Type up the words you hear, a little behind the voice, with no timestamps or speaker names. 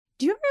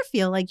Do you ever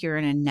feel like you're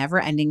in a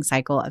never-ending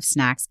cycle of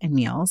snacks and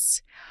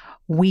meals?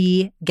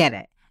 We get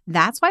it.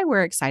 That's why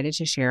we're excited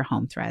to share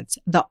Home Threads,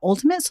 the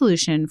ultimate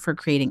solution for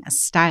creating a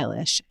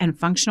stylish and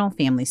functional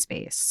family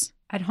space.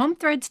 At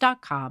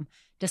homethreads.com,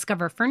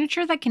 discover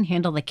furniture that can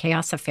handle the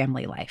chaos of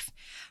family life.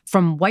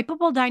 From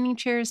wipeable dining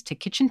chairs to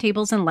kitchen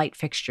tables and light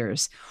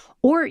fixtures.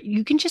 Or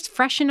you can just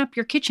freshen up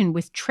your kitchen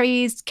with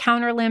trays,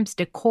 counter lamps,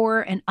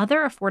 decor, and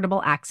other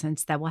affordable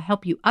accents that will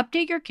help you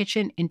update your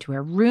kitchen into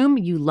a room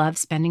you love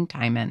spending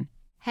time in.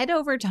 Head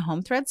over to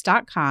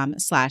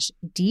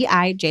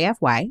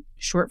homethreads.com/DIJFY,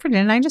 short for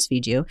Didn't I Just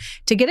Feed You,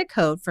 to get a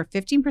code for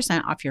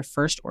 15% off your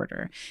first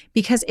order.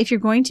 Because if you're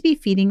going to be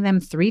feeding them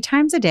 3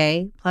 times a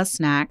day, plus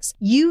snacks,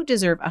 you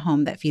deserve a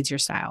home that feeds your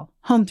style.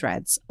 Home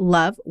Threads,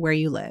 love where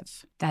you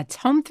live. That's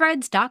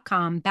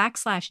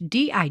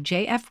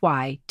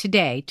homethreads.com/DIJFY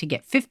today to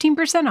get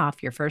 15%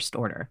 off your first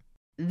order.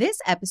 This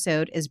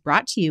episode is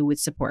brought to you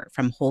with support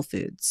from Whole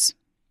Foods.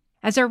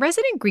 As a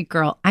resident Greek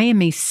girl, I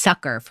am a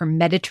sucker for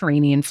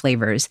Mediterranean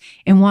flavors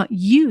and want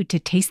you to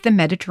taste the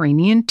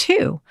Mediterranean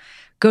too.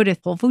 Go to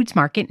Whole Foods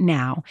Market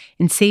now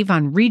and save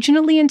on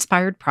regionally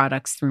inspired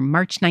products through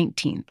March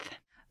 19th.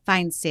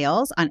 Find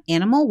sales on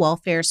animal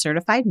welfare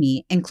certified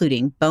meat,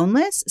 including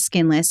boneless,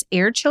 skinless,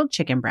 air-chilled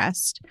chicken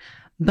breast,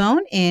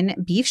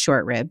 bone-in beef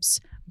short ribs,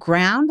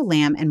 ground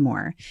lamb, and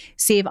more.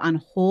 Save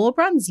on whole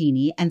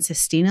bronzini and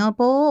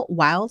sustainable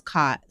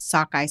wild-caught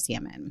sockeye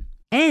salmon.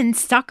 And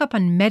stock up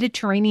on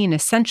Mediterranean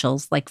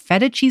essentials like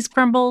feta cheese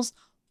crumbles,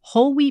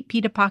 whole wheat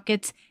pita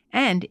pockets,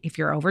 and, if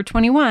you're over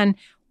 21,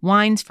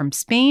 wines from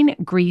Spain,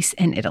 Greece,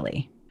 and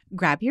Italy.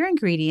 Grab your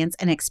ingredients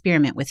and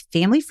experiment with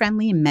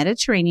family-friendly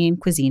Mediterranean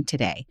cuisine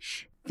today.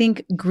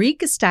 Think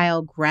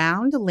Greek-style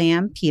ground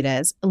lamb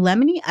pitas,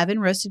 lemony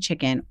oven-roasted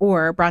chicken,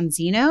 or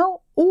bronzino,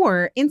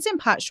 or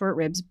instant pot short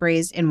ribs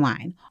braised in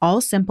wine.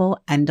 All simple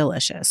and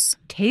delicious.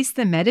 Taste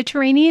the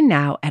Mediterranean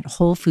now at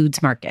Whole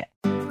Foods Market.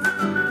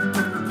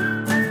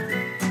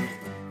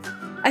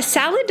 A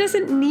salad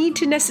doesn't need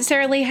to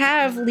necessarily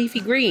have leafy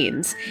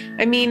greens.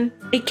 I mean,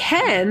 it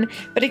can,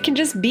 but it can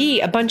just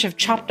be a bunch of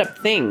chopped up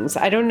things.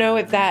 I don't know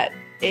if that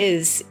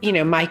is,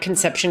 my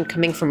conception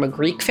coming from a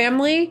Greek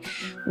family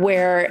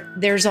where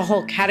there's a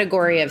whole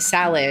category of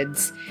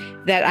salads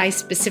that I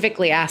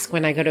specifically ask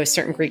when I go to a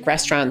certain Greek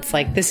restaurants,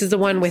 like, this is the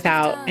one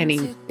without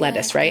any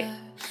lettuce, right?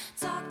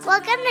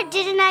 Welcome to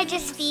Didn't I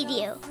Just Feed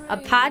You? A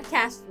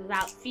podcast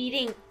about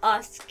feeding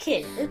us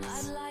kids.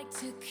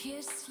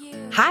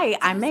 Hi,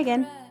 I'm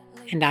Megan.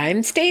 And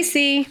I'm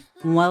Stacy.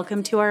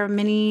 Welcome to our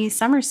mini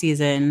summer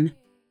season.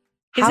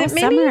 Is it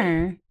mini?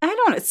 Summer? I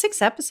don't know. It's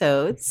 6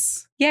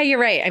 episodes. Yeah, you're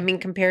right. I mean,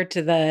 compared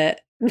to the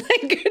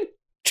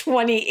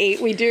 28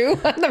 we do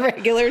on the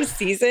regular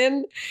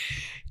season,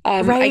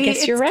 right? I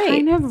guess you're right. It's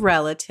kind of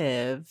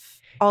relative.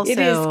 Also, it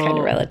is kind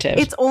of relative.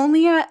 It's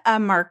only a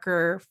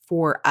marker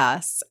for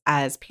us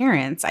as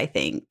parents, I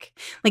think.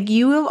 Like,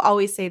 you will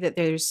always say that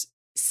there's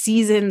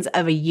seasons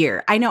of a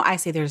year. I know I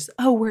say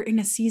we're in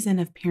a season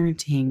of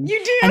parenting.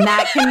 You do. And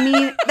that can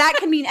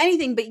mean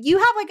anything, but you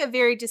have like a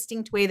very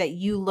distinct way that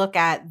you look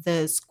at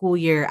the school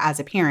year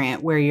as a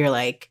parent, where you're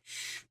like,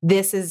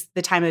 this is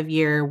the time of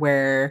year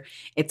where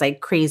it's like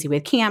crazy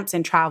with camps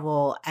and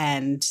travel.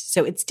 And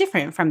so it's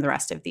different from the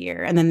rest of the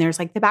year. And then there's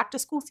like the back to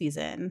school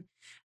season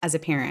as a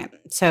parent.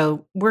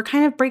 So we're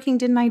kind of breaking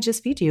Didn't I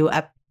Just Feed You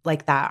up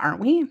like that,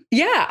 aren't we?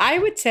 Yeah, I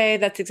would say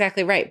that's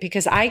exactly right,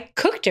 because I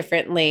cook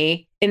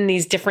differently in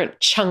these different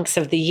chunks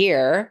of the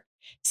year.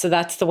 So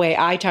that's the way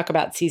I talk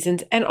about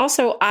seasons. And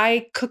also,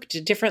 I cooked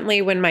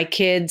differently when my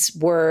kids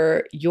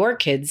were your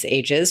kids'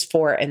 ages,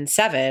 4 and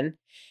 7,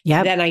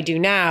 than I do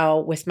now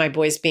with my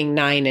boys being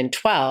 9 and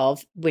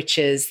 12, which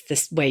is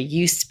this way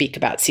you speak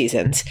about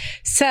seasons.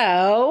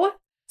 So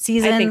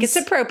Seasons, I think it's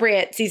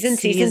appropriate.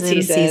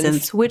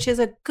 Seasons, which is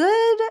a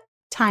good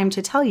time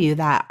to tell you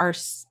that our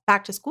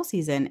back to school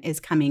season is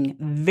coming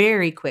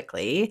very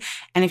quickly.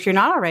 And if you're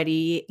not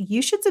already,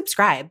 you should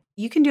subscribe.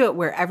 You can do it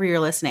wherever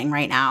you're listening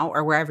right now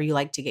or wherever you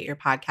like to get your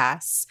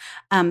podcasts.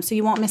 So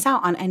you won't miss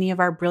out on any of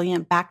our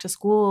brilliant back to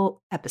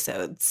school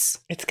episodes.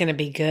 It's going to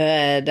be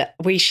good.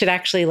 We should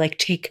actually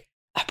take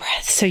a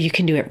breath. So you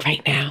can do it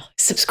right now.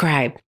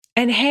 Subscribe.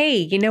 And hey,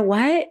 you know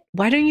what?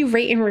 Why don't you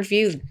rate and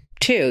review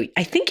too?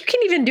 I think you can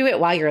even do it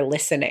while you're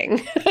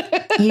listening.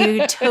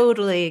 You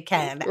totally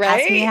can.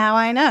 Right? Ask me how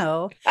I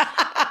know.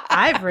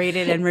 I've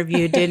rated and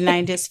reviewed Didn't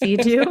I Just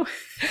Feed You?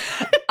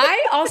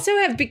 I also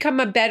have become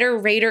a better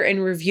rater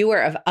and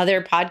reviewer of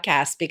other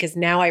podcasts because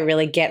now I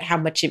really get how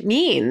much it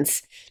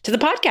means to the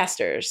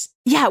podcasters.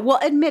 Yeah, well,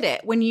 admit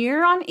it. When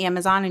you're on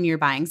Amazon and you're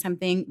buying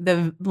something,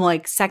 the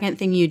second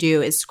thing you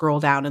do is scroll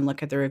down and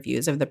look at the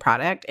reviews of the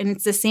product. And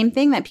it's the same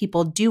thing that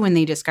people do when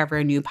they discover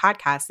a new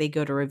podcast. They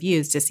go to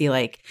reviews to see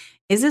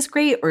is this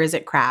great or is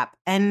it crap?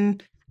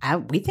 And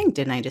we think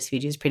Didn't I Just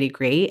Feed You is pretty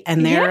great.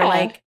 And there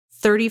are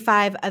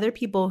 35 other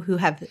people who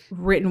have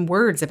written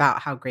words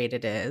about how great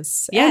it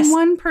is. Yes. And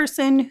one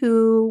person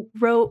who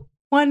wrote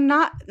one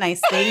not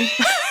nice thing.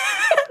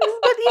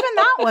 But even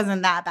that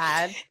wasn't that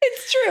bad.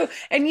 It's true.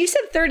 And you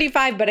said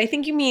 35, but I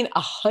think you mean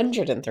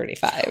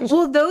 135.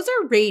 Well, those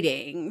are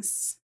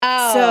ratings.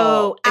 Oh,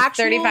 so it's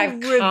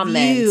 35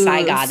 comments.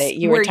 I got it.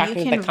 You were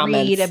talking about the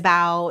comments. Read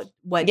about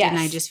what Yes.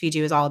 Didn't I Just Feed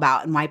You is all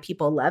about and why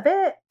people love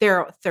it. There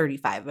are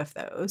 35 of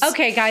those.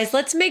 Okay, guys,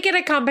 let's make it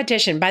a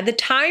competition. By the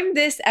time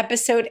this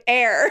episode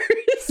airs,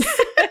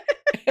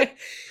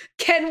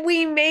 can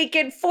we make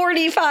it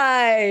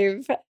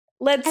 45?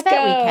 Let's I bet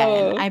go. we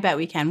can. I bet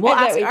we can. We'll I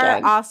bet ask we our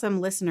can. awesome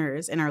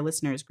listeners in our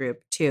listeners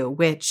group too,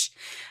 which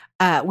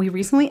we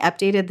recently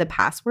updated the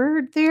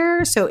password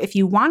there. So if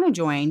you want to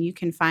join, you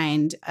can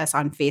find us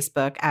on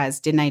Facebook as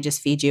Didn't I Just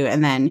Feed You?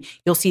 And then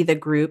you'll see the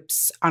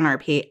groups on our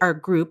page, our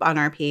group on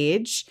our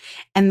page.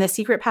 And the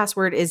secret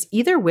password is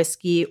either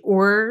whiskey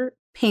or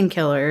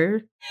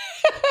painkiller,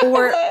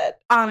 or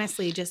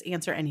honestly, just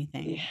answer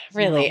anything.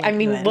 Really? I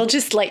mean, we'll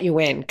just let you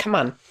in. Come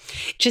on.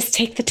 Just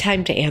take the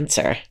time to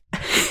answer.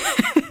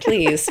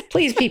 Please,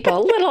 people,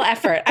 a little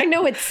effort. I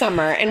know it's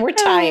summer and we're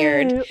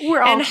tired.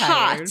 We're all and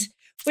tired. hot,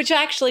 which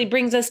actually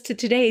brings us to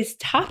today's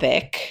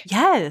topic.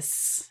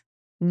 Yes.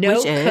 No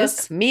Which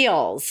is- cook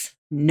meals.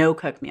 No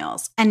cook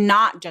meals, and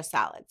not just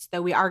salads,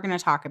 though we are going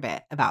to talk a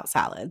bit about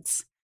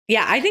salads.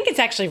 Yeah, I think it's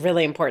actually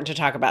really important to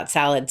talk about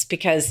salads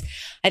because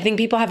I think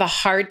people have a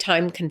hard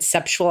time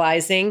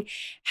conceptualizing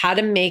how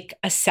to make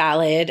a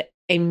salad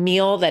a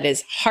meal that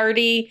is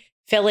hearty,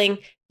 filling,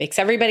 makes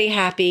everybody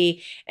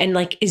happy, and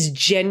like is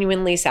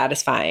genuinely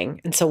satisfying.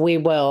 And so we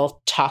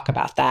will talk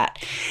about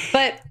that.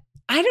 But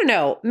I don't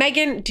know,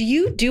 Megan, do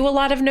you do a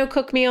lot of no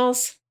cook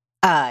meals?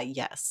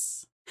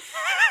 Yes.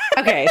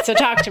 Okay, so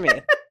talk to me.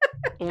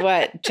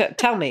 What?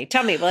 Tell me.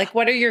 Like,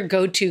 what are your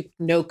go-to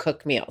no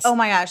cook meals? Oh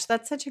my gosh,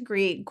 that's such a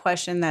great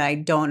question that I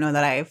don't know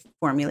that I've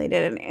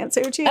formulated an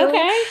answer to.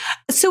 Okay.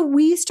 So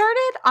we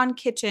started on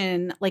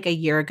Kitchen like a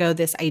year ago,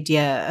 this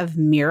idea of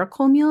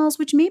miracle meals,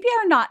 which maybe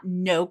are not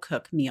no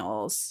cook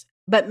meals,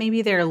 but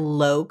maybe they're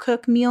low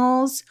cook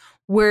meals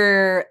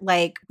where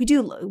like we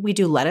do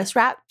lettuce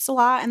wraps a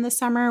lot in the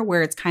summer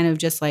where it's kind of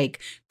just like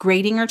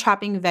grating or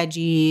chopping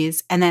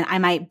veggies. And then I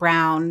might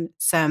brown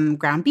some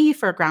ground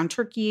beef or ground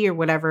turkey or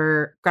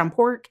whatever, ground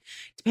pork,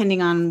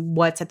 depending on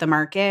what's at the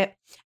market.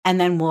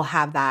 And then we'll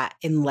have that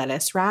in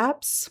lettuce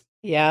wraps.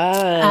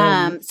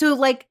 Yeah. So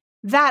like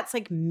that's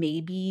like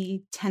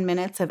maybe 10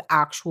 minutes of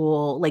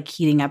actual like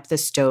heating up the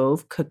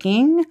stove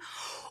cooking.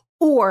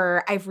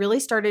 Or I've really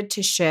started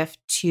to shift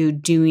to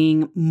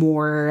doing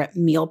more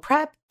meal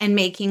prep and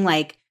making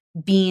like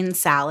bean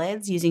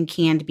salads using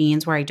canned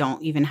beans where I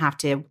don't even have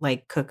to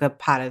like cook a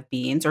pot of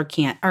beans or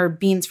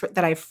beans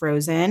that I've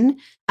frozen,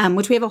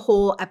 which we have a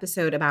whole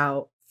episode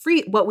about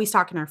what we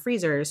stock in our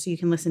freezers. So you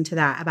can listen to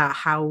that about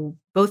how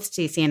both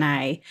Stacey and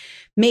I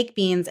make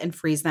beans and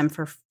freeze them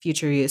for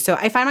future use. So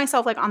I find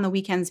myself like on the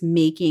weekends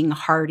making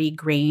hearty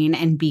grain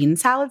and bean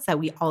salads that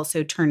we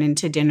also turn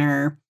into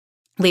dinner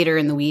later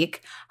in the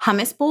week.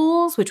 Hummus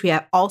bowls, which we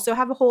also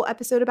have a whole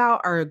episode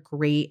about, are a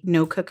great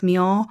no-cook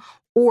meal,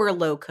 or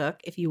low cook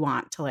if you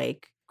want to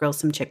like grill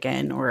some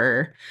chicken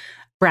or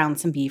brown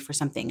some beef or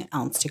something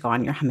else to go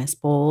on your hummus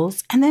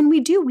bowls. And then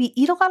we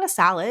eat a lot of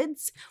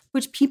salads,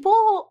 which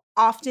people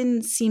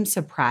often seem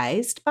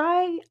surprised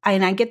by.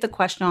 And I get the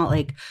question all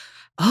like,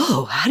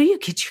 oh, how do you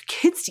get your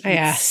kids to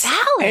eat salad?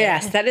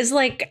 Yes, that is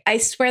like, I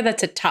swear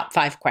that's a top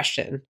 5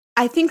 question.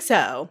 I think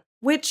so.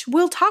 Which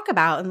we'll talk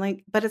about and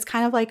like, but it's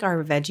kind of like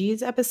our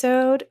veggies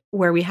episode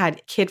where we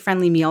had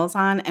kid-friendly meals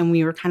on and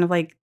we were kind of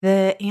like,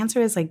 the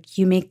answer is like,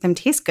 you make them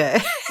taste good.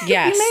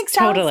 Yes, you make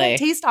salads totally. that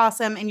taste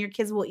awesome and your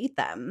kids will eat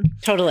them.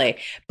 Totally.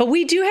 But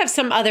we do have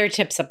some other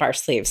tips up our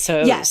sleeves.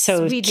 So, Yes,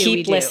 we do,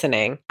 keep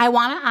listening. I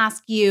want to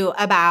ask you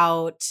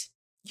about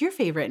your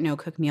favorite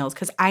no-cook meals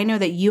because I know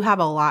that you have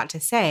a lot to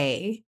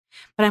say,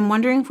 but I'm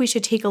wondering if we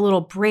should take a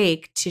little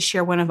break to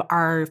share one of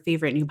our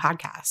favorite new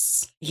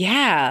podcasts.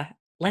 Yeah.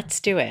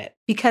 Let's do it.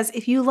 Because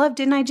if you love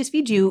Didn't I Just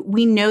Feed You,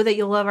 we know that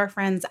you'll love our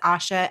friends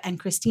Asha and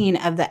Christine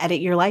of the Edit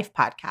Your Life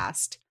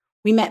podcast.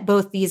 We met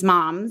both these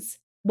moms.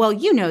 Well,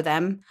 you know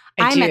them.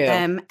 I met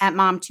them at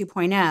Mom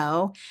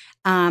 2.0,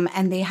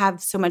 and they have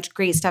so much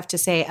great stuff to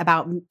say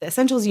about the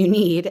essentials you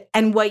need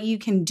and what you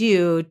can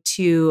do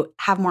to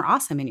have more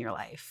awesome in your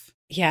life.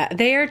 Yeah,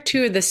 they are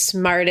 2 of the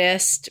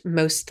smartest,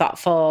 most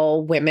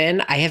thoughtful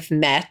women I have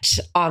met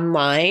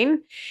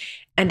online.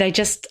 And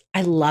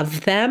I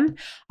love them.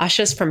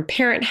 Asha's from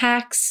Parent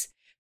Hacks.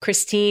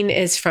 Christine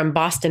is from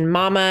Boston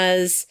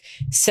Mamas.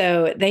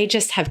 So they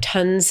just have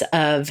tons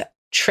of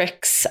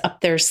tricks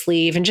up their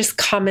sleeve and just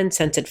common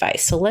sense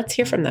advice. So let's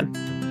hear from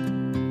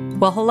them.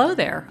 Well, hello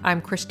there. I'm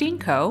Christine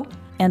Coe.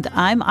 And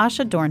I'm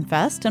Asha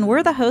Dornfest, and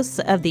we're the hosts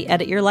of the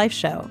Edit Your Life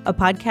Show, a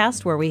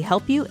podcast where we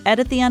help you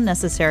edit the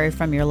unnecessary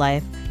from your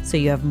life so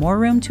you have more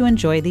room to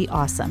enjoy the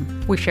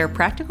awesome. We share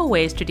practical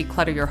ways to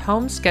declutter your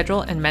home,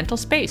 schedule, and mental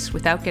space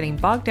without getting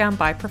bogged down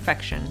by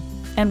perfection.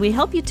 And we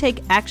help you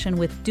take action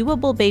with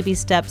doable baby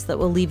steps that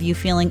will leave you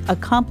feeling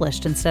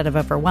accomplished instead of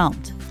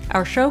overwhelmed.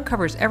 Our show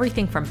covers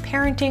everything from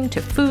parenting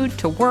to food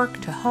to work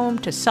to home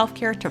to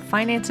self-care to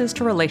finances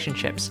to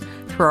relationships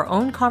through our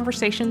own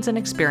conversations and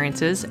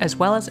experiences as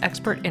well as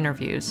expert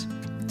interviews.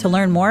 To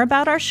learn more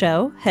about our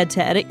show, head to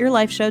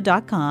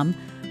edityourlifeshow.com,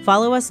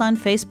 follow us on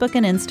Facebook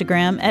and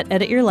Instagram at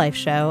Edit Your Life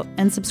Show,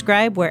 and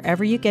subscribe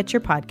wherever you get your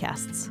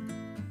podcasts.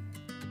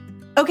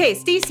 Okay,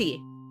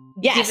 Stacey,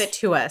 Yes. give it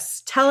to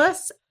us. Tell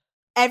us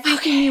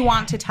everything you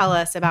want to tell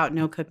us about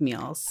no-cook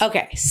meals.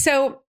 Okay,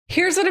 so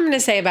here's what I'm going to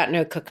say about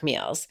no-cook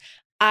meals.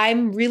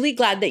 I'm really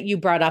glad that you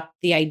brought up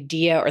the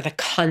idea or the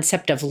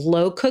concept of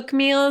low-cook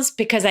meals,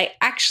 because I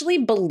actually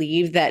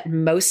believe that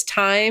most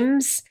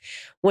times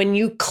when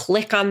you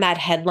click on that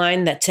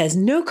headline that says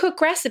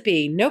no-cook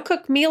recipe,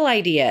 no-cook meal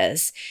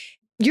ideas,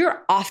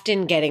 you're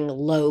often getting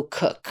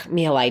low-cook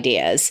meal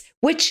ideas,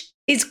 which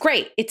is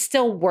great. It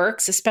still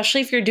works,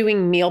 especially if you're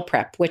doing meal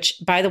prep, which,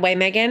 by the way,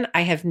 Megan,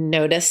 I have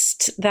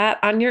noticed that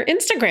on your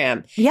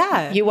Instagram.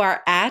 Yeah. You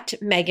are at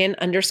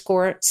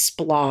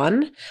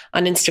Megan_Splawn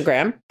on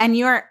Instagram. And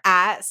you're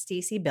at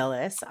Stacey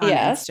Billis on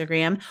Yes.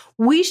 Instagram.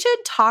 We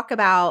should talk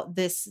about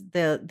this,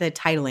 the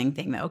titling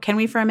thing though. Can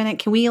we for a minute?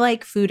 Can we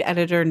like food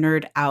editor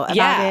nerd out about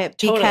Yeah, it?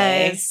 totally.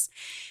 Because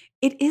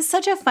it is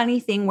such a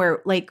funny thing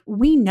where like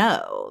we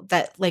know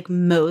that like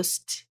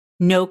most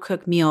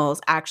no-cook meals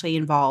actually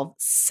involve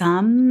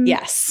some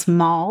Yes.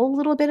 small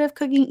little bit of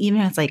cooking, even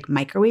if it's like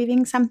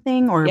microwaving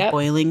something or Yep.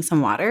 boiling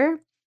some water.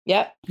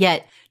 Yep.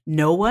 Yet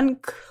no one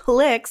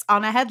clicks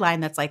on a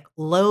headline that's like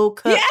low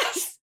cook.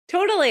 Yes,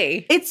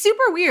 totally. It's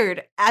super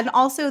weird. And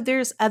also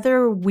there's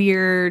other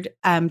weird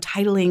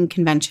titling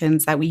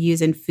conventions that we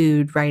use in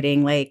food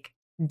writing, like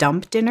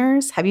dump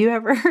dinners. Have you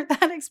ever heard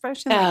that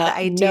expression? Like the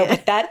idea. No,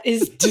 but that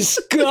is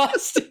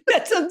disgusting.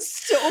 That sounds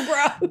so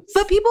gross.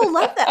 But people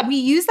love that. We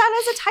use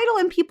that as a title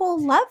and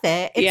people love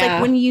it. It's Yeah.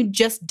 like when you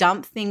just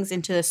dump things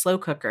into the slow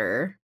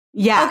cooker.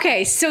 Yeah.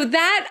 Okay, so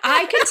that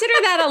I consider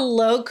that a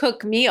low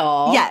cook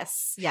meal.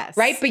 Yes. Yes.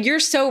 Right. But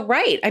you're so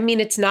right. I mean,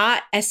 it's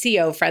not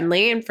SEO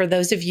friendly. And for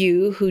those of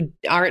you who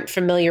aren't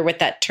familiar with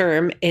that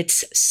term,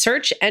 it's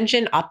search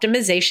engine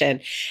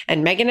optimization.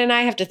 And Megan and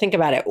I have to think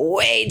about it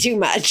way too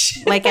much.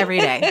 Like every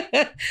day.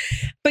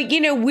 But,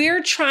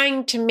 we're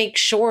trying to make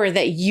sure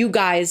that you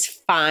guys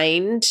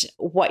find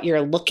what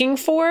you're looking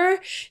for.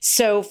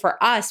 So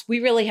for us, we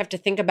really have to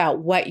think about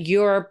what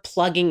you're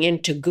plugging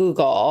into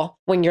Google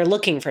when you're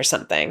looking for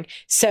something.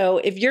 So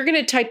if you're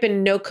going to type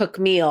in no cook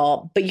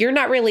meal, but you're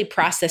not really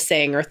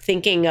processing or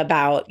thinking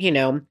about,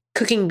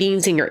 cooking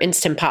beans in your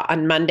Instant Pot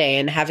on Monday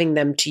and having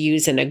them to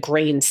use in a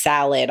grain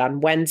salad on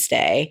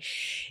Wednesday,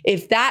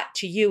 if that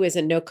to you is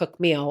a no cook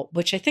meal,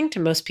 which I think to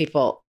most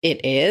people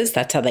it is,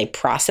 that's how they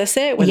process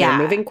it when they're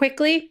moving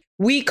quickly.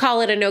 We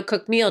call it a no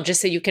cook meal just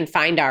so you can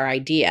find our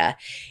idea,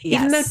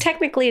 even though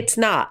technically it's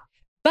not.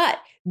 But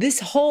this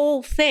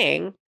whole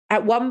thing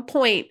at one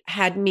point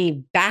had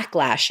me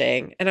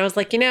backlashing. And I was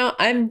like,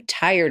 I'm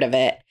tired of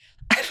it.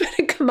 I'm going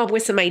to come up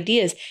with some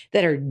ideas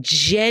that are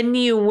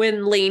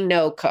genuinely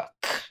no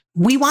cook.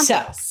 We want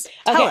those.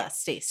 Tell us,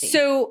 Stacey.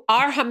 So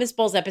our Hummus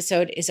Bowls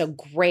episode is a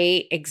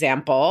great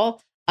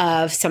example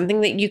of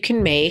something that you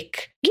can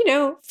make,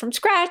 from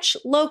scratch,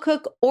 low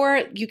cook,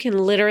 or you can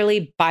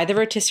literally buy the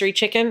rotisserie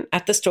chicken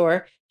at the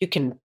store. You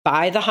can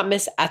buy the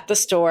hummus at the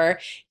store.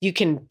 You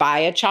can buy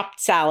a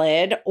chopped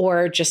salad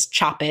or just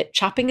chop it.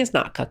 Chopping is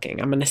not cooking.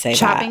 I'm going to say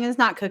Chopping is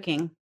not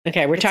cooking.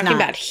 Okay, we're talking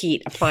about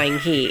heat, applying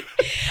heat.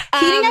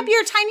 Heating up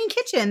your tiny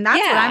kitchen. That's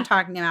what I'm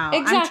talking about.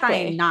 Exactly. I'm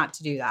trying not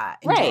to do that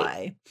in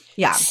July.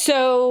 Yeah.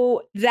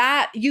 So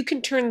that you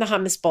can turn the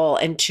hummus bowl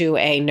into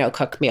a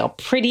no-cook meal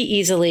pretty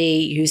easily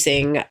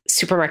using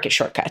supermarket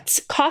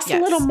shortcuts. Costs a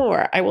little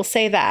more. I will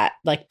say that,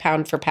 like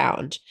pound for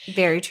pound.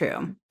 Very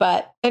true.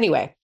 But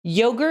anyway,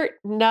 yogurt,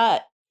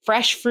 nut,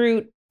 fresh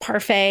fruit,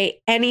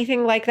 parfait,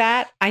 anything like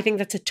that, I think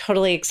that's a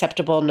totally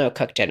acceptable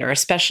no-cook dinner,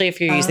 especially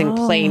if you're using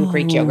plain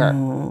Greek yogurt.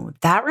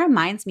 That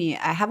reminds me,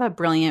 I have a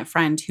brilliant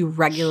friend who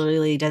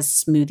regularly does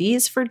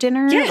smoothies for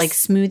dinner. Yes. Like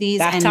smoothies.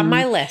 That's on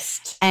my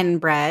list. And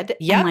bread.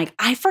 Yep. And like,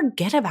 I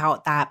forget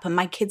about that, but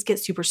my kids get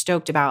super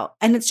stoked about.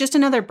 And it's just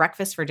another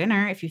breakfast for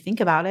dinner if you think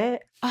about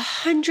it.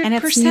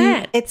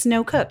 100%. It's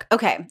no cook.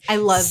 Okay. I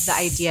love the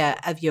idea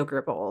of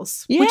yogurt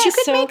bowls. Yeah, which you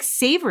could make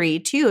savory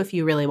too if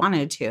you really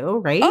wanted to,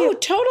 right? Oh,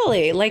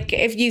 totally. Like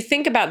if you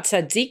think about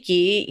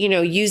tzatziki,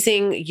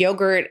 using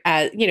yogurt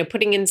as,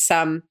 putting in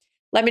some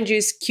lemon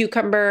juice,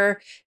 cucumber,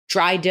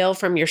 dry dill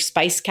from your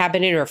spice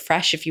cabinet or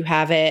fresh if you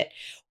have it,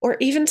 or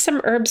even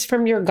some herbs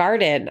from your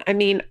garden. I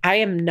mean, I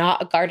am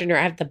not a gardener.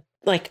 I have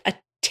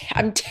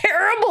I'm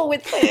terrible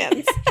with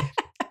plants.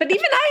 But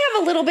even I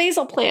have a little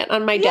basil plant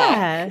on my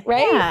deck,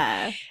 right?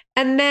 Yeah.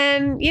 And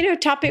then,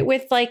 top it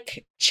with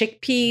like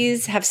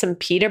chickpeas, have some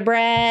pita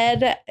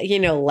bread,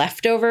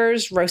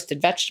 leftovers, roasted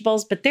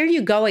vegetables. But there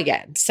you go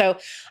again. So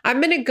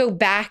I'm going to go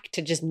back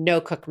to just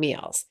no cook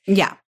meals.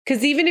 Yeah.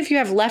 Because even if you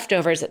have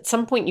leftovers, at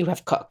some point you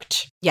have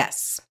cooked.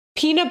 Yes.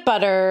 Peanut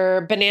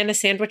butter banana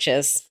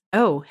sandwiches.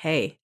 Oh,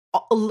 hey.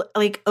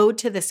 Like ode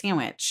to the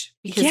sandwich.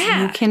 Because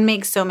you can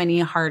make so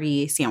many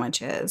hearty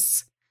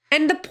sandwiches.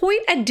 And the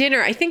point at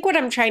dinner, I think what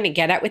I'm trying to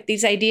get at with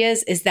these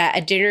ideas is that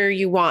at dinner,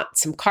 you want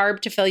some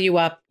carb to fill you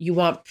up. You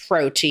want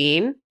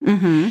protein.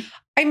 Mm-hmm.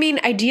 I mean,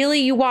 ideally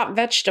you want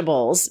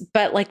vegetables,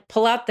 but like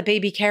pull out the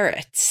baby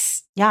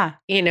carrots, Yeah.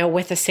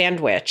 with a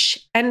sandwich.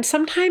 And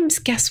sometimes,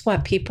 guess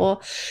what,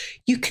 people?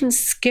 You can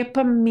skip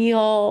a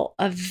meal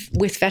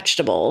with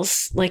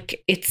vegetables.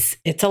 Like it's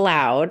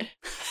allowed.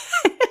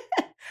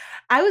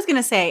 I was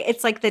gonna say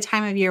it's like the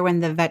time of year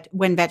when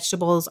when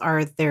vegetables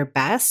are their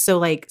best. So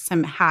like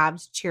some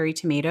halved cherry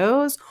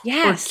tomatoes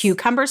Yes. or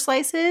cucumber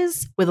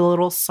slices with a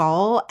little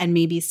salt and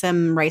maybe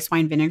some rice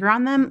wine vinegar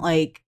on them.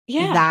 Like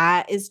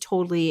that is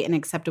totally an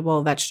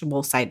acceptable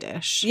vegetable side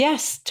dish.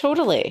 Yes,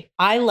 totally.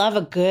 I love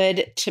a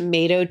good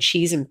tomato,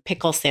 cheese, and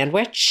pickle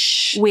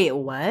sandwich. Wait,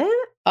 what?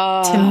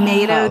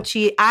 Tomato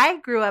cheese. I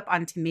grew up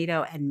on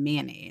tomato and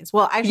mayonnaise.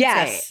 Well, I should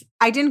say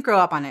I didn't grow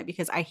up on it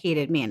because I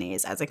hated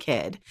mayonnaise as a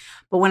kid.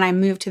 But when I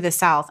moved to the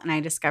South and I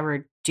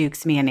discovered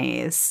Duke's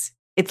mayonnaise,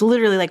 it's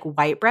literally like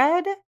white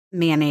bread,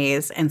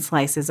 mayonnaise, and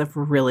slices of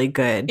really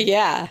good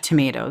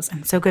tomatoes.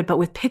 And so good, but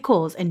with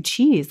pickles and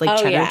cheese, like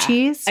cheddar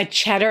cheese. A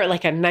cheddar,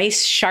 like a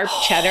nice sharp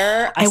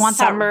cheddar. I want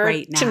summer that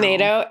right now.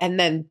 Tomato, and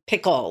then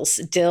pickles,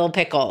 dill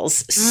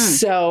pickles.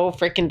 So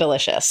freaking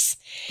delicious.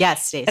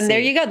 Yes, Stacey. And there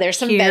you go. There's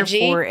some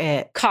veggie, for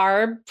it.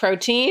 carb,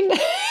 protein.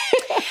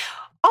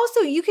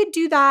 Also, you could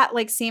do that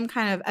like same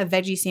kind of a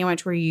veggie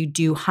sandwich where you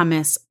do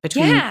hummus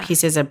between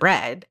pieces of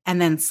bread and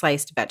then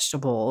sliced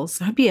vegetables.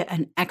 That would be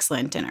an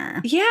excellent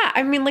dinner. Yeah.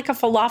 I mean, like a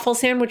falafel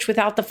sandwich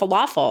without the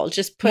falafel.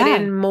 Just put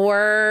in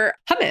more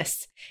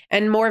hummus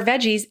and more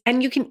veggies.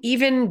 And you can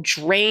even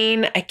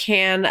drain and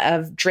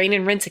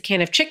rinse a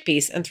can of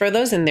chickpeas and throw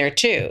those in there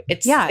too.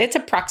 It's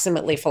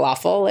approximately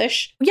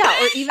falafel-ish. Yeah.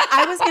 Or even,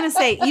 I was going to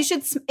say, you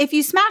should, if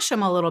you smash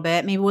them a little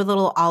bit, maybe with a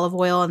little olive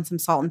oil and some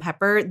salt and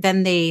pepper,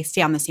 then they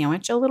stay on the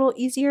sandwich a little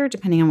easier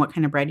depending on what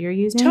kind of bread you're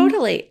using.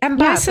 Totally. And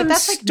buy some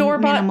that's like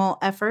store-bought minimal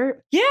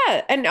effort.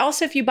 Yeah. And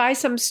also if you buy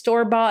some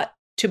store-bought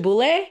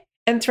tabbouleh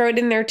and throw it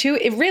in there too,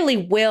 it really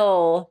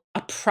will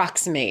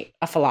approximate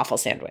a falafel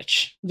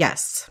sandwich.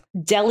 Yes.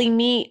 Deli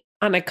meat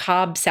on a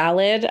Cobb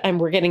salad. And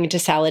we're getting into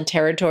salad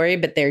territory,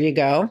 but there you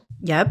go.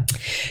 Yep.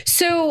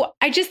 So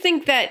I just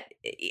think that,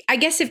 I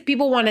guess if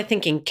people want to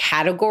think in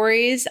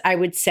categories, I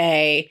would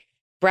say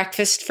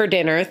breakfast for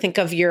dinner. Think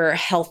of your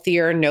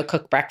healthier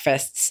no-cook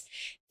breakfasts.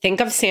 Think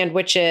of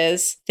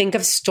sandwiches. Think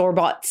of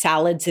store-bought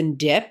salads and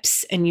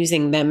dips and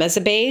using them as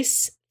a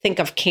base. Think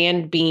of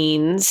canned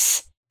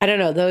beans. I don't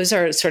know. Those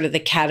are sort of the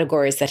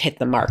categories that hit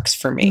the marks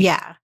for me.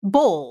 Yeah.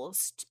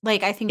 Bowls.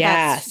 Like, I think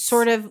that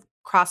sort of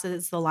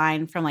crosses the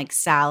line from like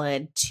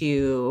salad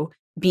to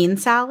bean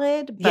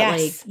salad. But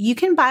like you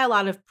can buy a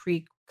lot of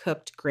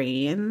pre-cooked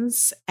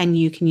grains and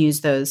you can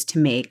use those to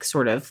make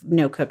sort of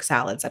no-cook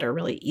salads that are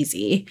really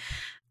easy.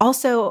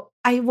 Also,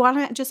 I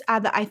want to just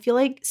add that I feel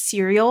like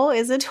cereal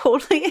is a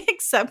totally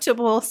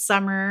acceptable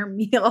summer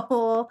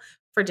meal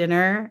for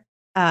dinner.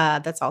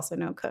 That's also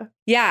no cook.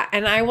 Yeah.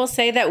 And I will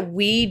say that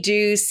we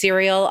do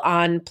cereal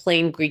on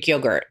plain Greek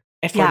yogurt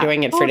if we're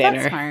doing it for dinner.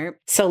 That's smart.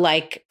 So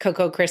like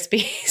Cocoa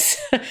Krispies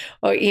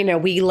or,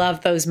 we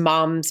love those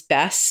Mom's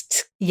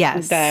Best.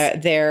 Yes.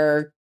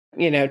 Their,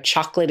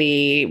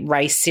 chocolatey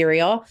rice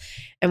cereal.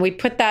 And we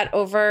put that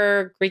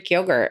over Greek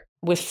yogurt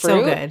with fruit.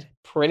 So good.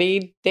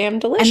 Pretty damn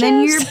delicious.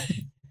 And then your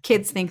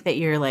kids think that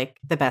you're like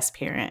the best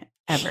parent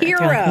ever. Hero.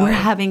 Like, we're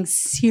having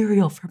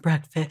cereal for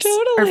breakfast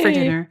or for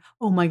dinner.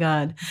 Oh my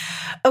God.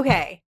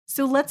 Okay.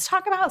 So let's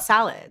talk about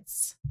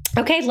salads.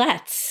 Okay,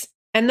 let's.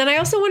 And then I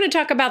also want to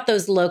talk about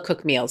those low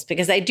cook meals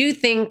because I do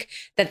think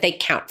that they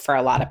count for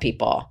a lot of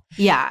people.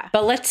 Yeah.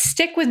 But let's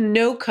stick with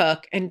no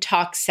cook and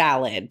talk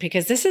salad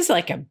because this is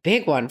like a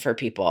big one for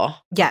people.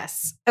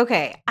 Yes.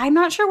 Okay. I'm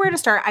not sure where to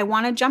start. I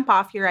want to jump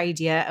off your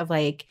idea of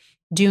like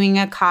doing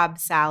a Cobb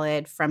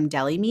salad from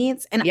deli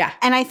meats. And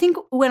I think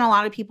when a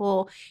lot of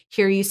people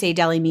hear you say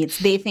deli meats,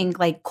 they think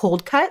like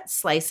cold cut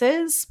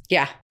slices.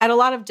 Yeah. At a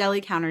lot of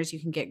deli counters,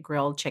 you can get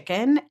grilled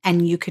chicken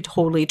and you could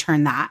totally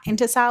turn that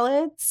into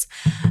salads.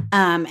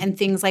 And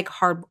things like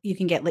you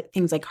can get like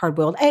things like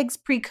hard-boiled eggs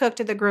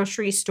pre-cooked at the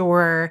grocery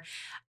store.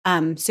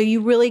 So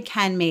you really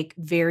can make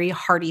very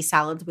hearty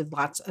salads with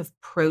lots of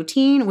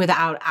protein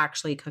without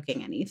actually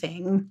cooking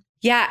anything.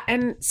 Yeah.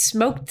 And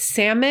smoked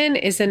salmon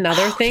is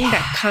another thing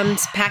that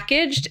comes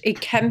packaged. It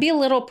can be a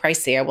little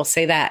pricey. I will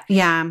say that.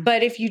 Yeah.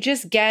 But if you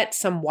just get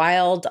some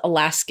wild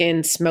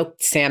Alaskan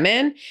smoked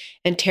salmon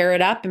and tear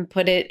it up and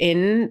put it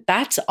in,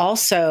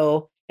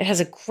 it has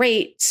a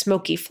great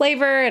smoky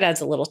flavor. It adds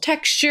a little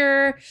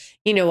texture,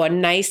 a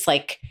nice,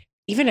 like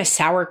even a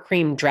sour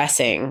cream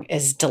dressing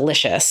is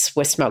delicious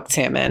with smoked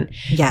salmon.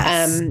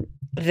 Yes.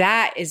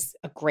 That is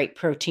a great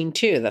protein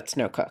too. That's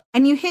no cook.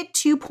 And you hit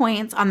 2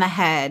 points on the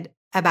head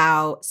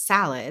about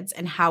salads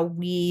and how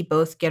we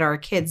both get our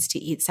kids to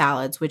eat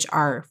salads, which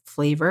are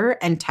flavor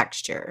and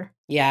texture.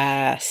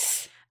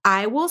 Yes.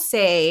 I will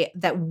say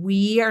that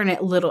we're in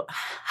a little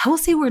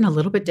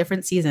bit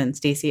different season,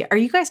 Stacey. Are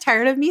you guys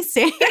tired of me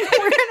saying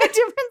we're in a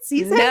different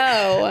season?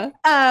 No.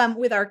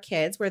 With our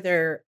kids where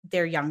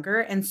they're younger.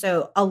 And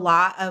so a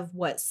lot of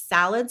what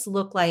salads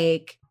look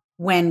like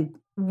when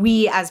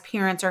we as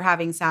parents are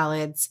having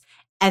salads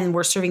and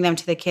we're serving them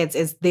to the kids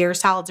is their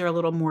salads are a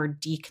little more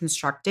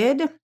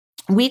deconstructed.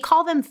 We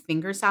call them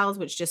finger salads,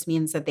 which just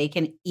means that they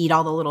can eat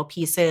all the little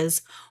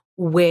pieces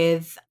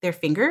with their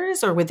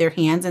fingers or with their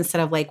hands instead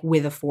of like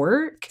with a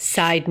fork.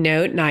 Side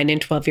note, 9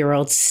 and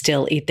 12-year-olds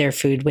still eat their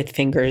food with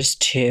fingers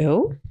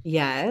too.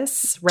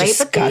 Yes. Right.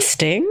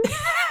 Disgusting.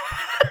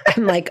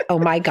 I'm like, oh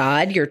my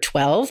God, you're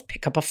 12.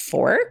 Pick up a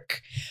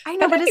fork. I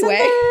know, but anyway.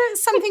 Isn't there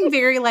something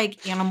very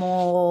like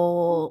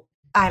animal?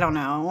 I don't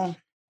know.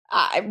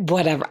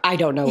 Whatever. I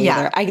don't know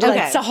either.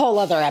 It's a whole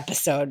other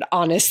episode,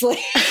 honestly.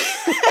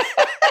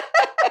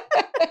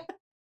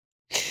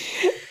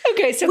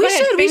 Okay, so we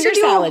should do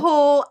salad. A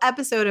whole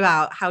episode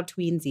about how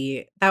tweens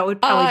eat. That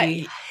would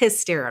probably be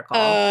hysterical.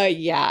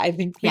 Yeah, I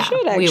think we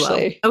should actually. We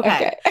will.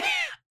 Okay.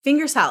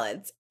 Finger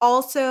salads.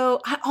 Also,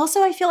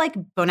 I feel like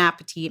Bon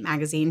Appetit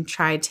magazine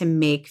tried to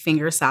make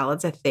finger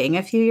salads a thing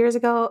a few years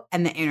ago,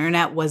 and the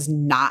internet was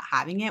not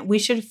having it. We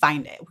should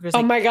find it.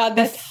 Oh my God,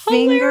 that's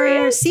finger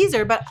hilarious.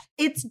 Caesar, but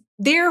it's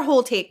their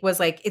whole take was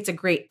like it's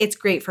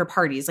great for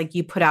parties. Like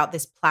you put out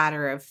this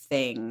platter of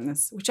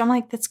things, which I'm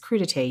like, that's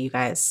crudité, you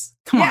guys.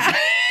 Come on.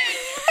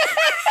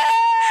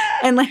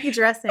 And like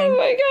dressing. Oh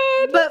my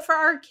God. But for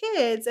our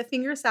kids, a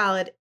finger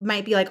salad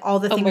might be like all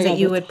the things that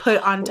you would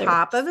put on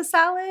top of a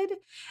salad.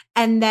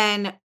 And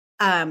then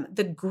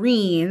the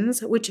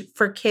greens, which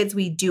for kids,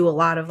 we do a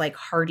lot of like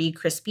hearty,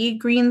 crispy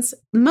greens,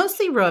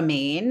 mostly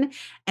romaine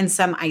and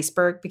some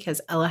iceberg because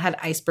Ella had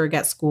iceberg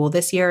at school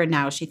this year. And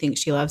now she thinks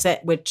she loves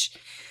it, which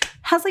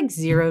has like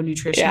zero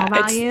nutritional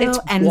value it's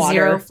and water.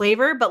 Zero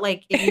flavor. But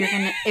like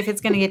if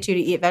it's going to get you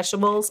to eat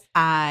vegetables,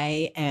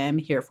 I am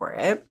here for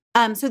it.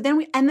 So then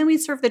we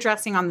serve the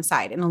dressing on the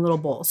side in a little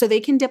bowl. So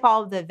they can dip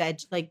all of the veg,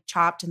 like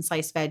chopped and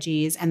sliced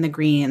veggies and the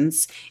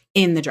greens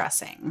in the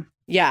dressing.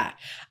 Yeah.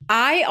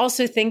 I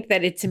also think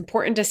that it's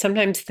important to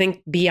sometimes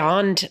think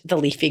beyond the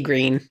leafy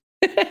green.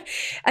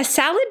 A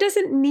salad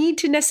doesn't need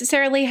to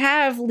necessarily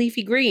have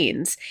leafy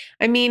greens.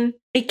 I mean,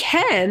 it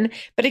can,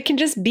 but it can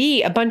just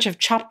be a bunch of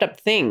chopped up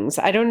things.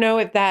 I don't know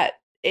if that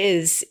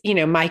is,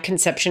 my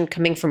conception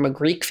coming from a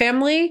Greek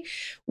family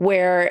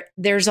where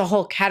there's a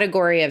whole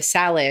category of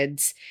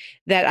salads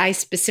that I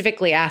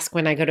specifically ask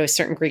when I go to a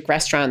certain Greek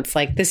restaurants,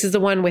 like this is the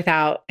one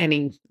without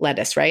any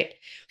lettuce, right?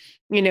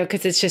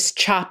 Because it's just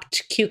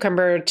chopped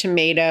cucumber,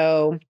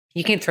 tomato.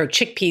 You can throw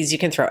chickpeas, you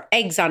can throw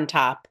eggs on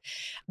top.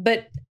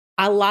 But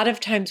a lot of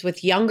times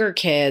with younger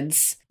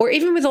kids, or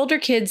even with older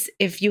kids,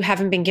 if you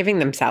haven't been giving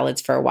them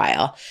salads for a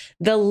while,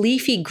 the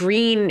leafy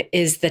green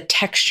is the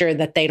texture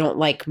that they don't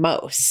like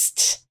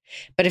most.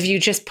 But if you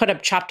just put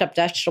up chopped up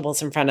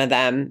vegetables in front of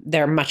them,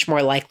 they're much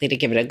more likely to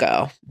give it a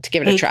go, to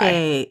give it a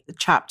try.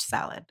 Chopped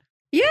salad.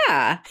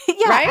 Yeah.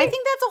 Yeah. Right? I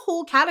think that's a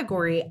whole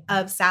category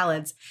of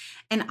salads.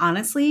 And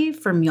honestly,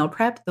 for meal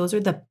prep, those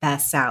are the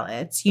best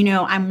salads.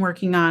 I'm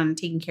working on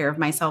taking care of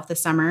myself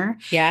this summer.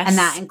 Yes. And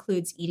that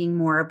includes eating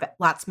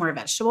lots more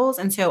vegetables.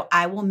 And so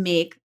I will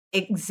make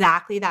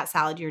exactly that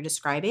salad you're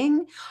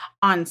describing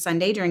on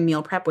Sunday during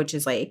meal prep, which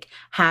is like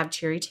have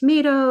cherry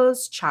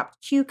tomatoes, chopped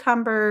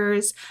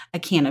cucumbers, a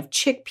can of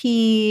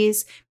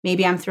chickpeas.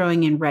 Maybe I'm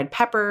throwing in red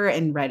pepper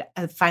and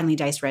finely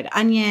diced red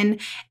onion.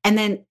 And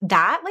then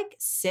that like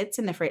sits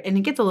in the fridge and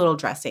it gets a little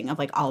dressing of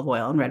like olive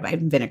oil and red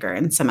wine vinegar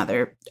and some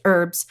other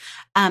herbs.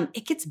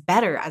 It gets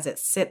better as it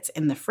sits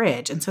in the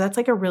fridge. And so that's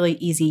like a really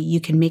easy, you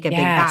can make a big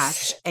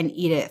batch and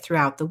eat it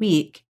throughout the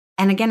week.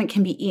 And again, it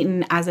can be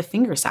eaten as a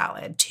finger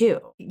salad too.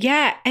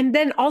 Yeah. And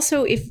then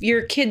also if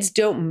your kids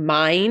don't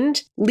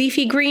mind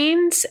leafy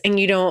greens and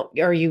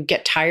you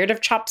get tired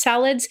of chopped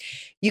salads,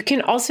 you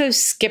can also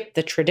skip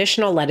the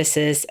traditional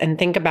lettuces and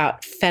think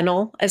about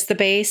fennel as the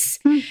base.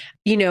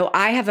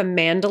 I have a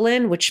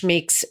mandolin, which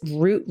makes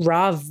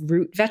raw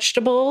root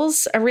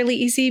vegetables a really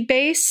easy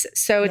base.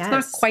 So it's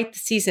not quite the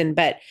season,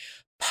 but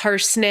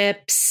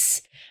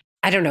parsnips,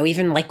 I don't know,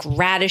 even like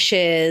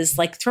radishes,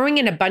 like throwing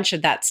in a bunch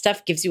of that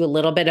stuff gives you a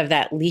little bit of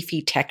that leafy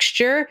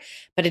texture,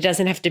 but it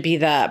doesn't have to be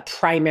the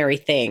primary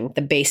thing,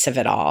 the base of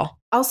it all.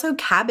 Also,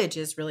 cabbage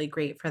is really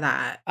great for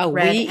that. Oh,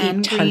 we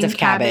eat tons of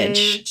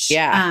cabbage.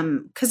 Yeah.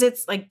 Because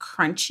it's like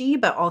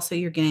crunchy, but also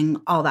you're getting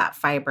all that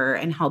fiber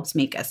and helps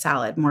make a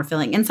salad more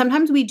filling. And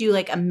sometimes we do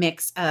like a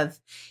mix of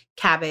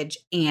cabbage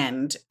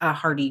and a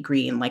hearty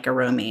green, like a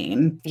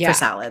romaine for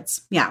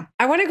salads. Yeah.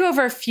 I want to go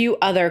over a few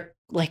other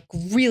like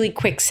really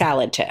quick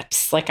salad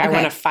tips. Like I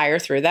want to fire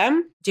through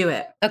them. Do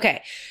it.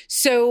 Okay.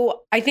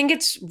 So I think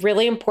it's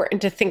really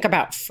important to think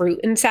about fruit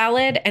in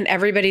salad, and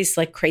everybody's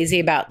like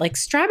crazy about like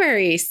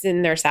strawberries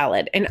in their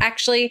salad. And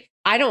actually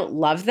I don't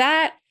love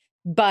that,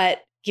 but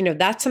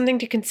that's something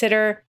to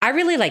consider. I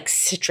really like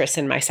citrus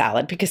in my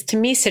salad because to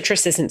me,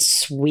 citrus isn't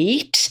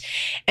sweet.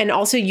 And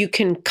also you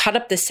can cut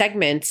up the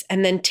segments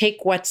and then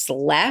take what's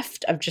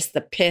left of just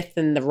the pith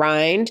and the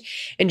rind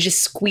and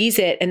just squeeze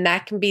it. And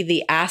that can be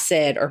the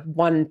acid or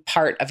one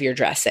part of your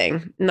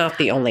dressing, not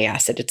the only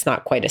acid. It's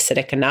not quite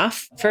acidic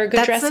enough for a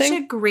good dressing. That's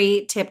such a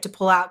great tip to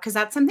pull out because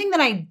that's something that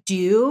I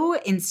do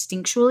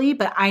instinctually,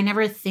 but I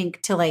never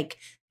think to like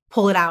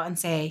pull it out and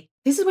say,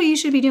 this is what you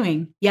should be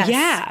doing. Yes.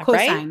 Yeah. Cosign.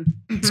 Right.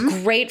 Mm-hmm. It's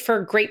great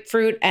for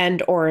grapefruit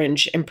and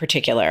orange in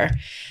particular.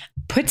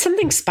 Put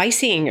something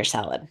spicy in your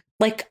salad.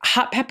 like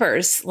hot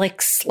peppers,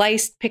 like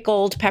sliced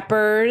pickled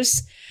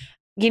peppers.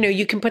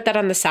 You can put that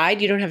on the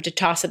side. You don't have to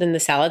toss it in the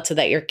salad so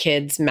that your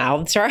kids'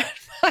 mouths are on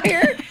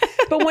fire.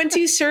 But once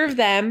you serve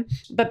them,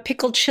 but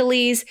pickled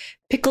chilies,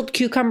 pickled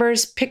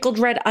cucumbers, pickled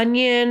red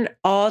onion,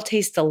 all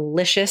taste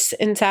delicious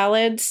in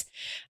salads.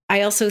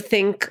 I also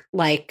think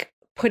like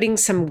putting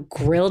some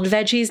grilled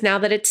veggies now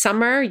that it's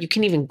summer. You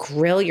can even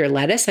grill your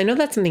lettuce. I know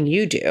that's something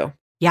you do.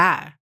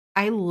 Yeah.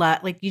 I love,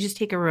 like, you just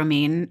take a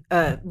romaine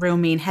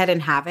head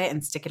and have it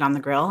and stick it on the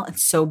grill.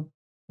 It's so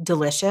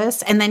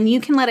delicious. And then you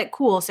can let it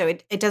cool. So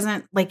it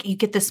doesn't, like, you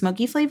get the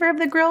smoky flavor of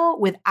the grill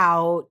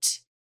without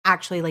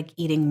actually like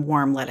eating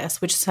warm lettuce,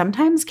 which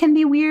sometimes can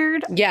be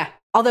weird. Yeah.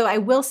 Although I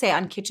will say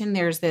on Kitchen,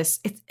 there's this,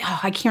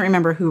 I can't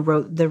remember who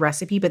wrote the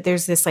recipe, but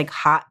there's this like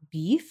hot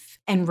beef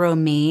and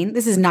romaine.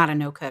 This is not a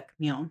no-cook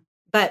meal,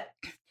 but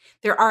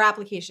there are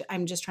applications.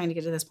 I'm just trying to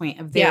get to this point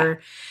of there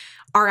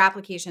are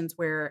applications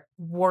where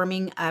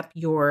warming up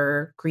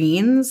your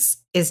greens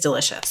is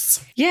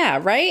delicious. Yeah,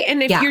 right?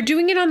 And if you're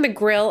doing it on the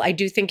grill, I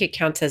do think it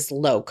counts as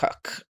low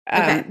cook,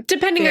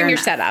 depending on your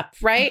setup,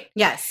 right?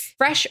 Yes.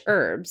 Fresh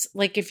herbs.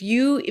 Like if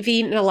you've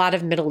eaten a lot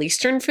of Middle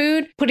Eastern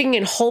food, putting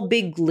in whole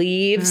big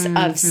leaves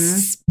of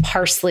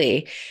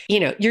parsley,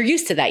 you're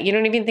used to that. You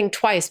don't even think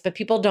twice, but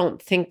people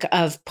don't think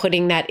of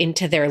putting that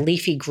into their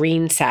leafy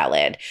green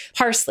salad.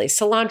 Parsley,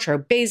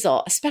 cilantro,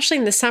 basil, especially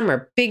in the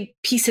summer, big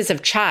pieces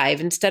of chive.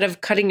 Instead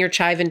of cutting your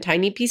chive in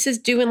tiny pieces,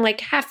 do in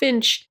like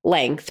 1/2-inch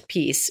length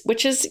piece,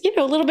 which is,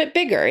 a little bit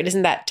bigger. It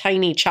isn't that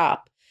tiny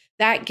chop.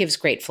 That gives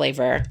great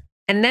flavor.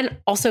 And then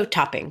also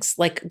toppings,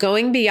 like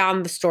going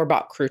beyond the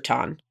store-bought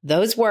crouton.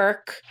 Those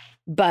work.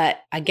 But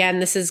again,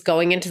 this is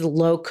going into the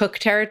low cook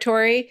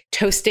territory.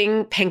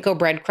 Toasting panko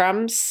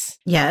breadcrumbs.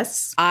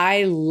 Yes.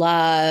 I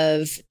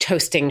love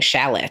toasting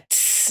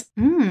shallots.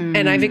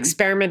 And I've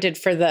experimented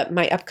for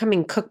my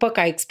upcoming cookbook.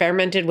 I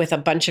experimented with a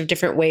bunch of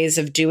different ways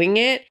of doing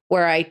it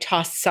where I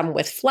tossed some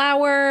with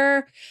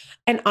flour.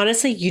 And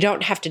honestly, you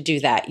don't have to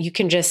do that. You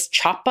can just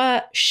chop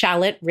a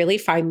shallot really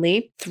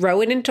finely, throw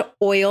it into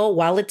oil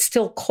while it's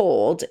still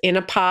cold in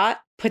a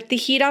pot, put the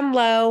heat on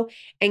low,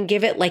 and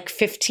give it like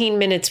 15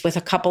 minutes with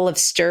a couple of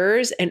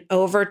stirs. And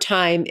over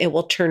time, it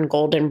will turn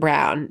golden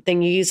brown.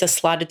 Then you use a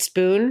slotted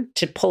spoon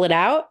to pull it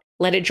out,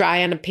 let it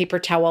dry on a paper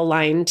towel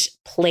lined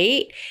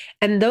plate.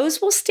 And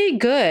those will stay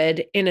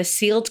good in a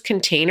sealed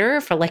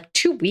container for like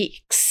 2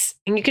 weeks.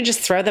 And you can just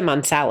throw them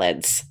on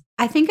salads.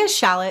 I think a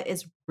shallot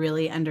is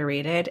really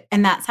underrated.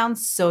 And that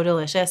sounds so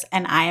delicious.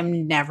 And I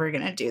am never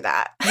going to do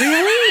that.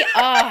 Really?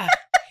 Oh,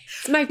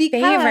 it's my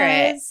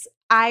favorite.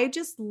 I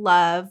just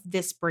love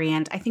this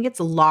brand. I think it's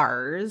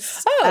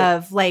Lars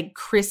of like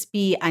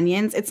crispy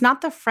onions. It's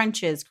not the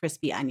French's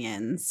crispy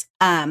onions,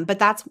 but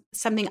that's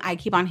something I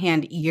keep on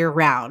hand year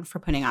round for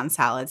putting on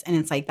salads. And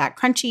it's like that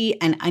crunchy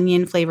and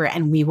onion flavor.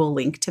 And we will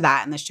link to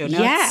that in the show notes.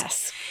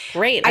 Yes.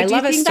 Great. I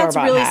love think a store-bought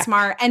that's really hack.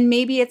 smart. And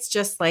maybe it's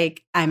just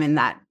like I'm in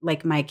that,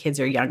 like my kids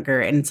are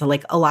younger. And so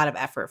like a lot of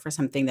effort for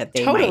something that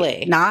they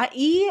might not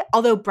eat.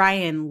 Although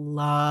Brian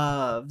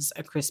loves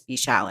a crispy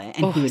shallot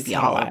and he would be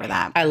all over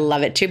that. I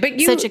love it too.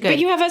 But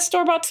you have a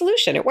store-bought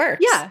solution. It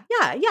works.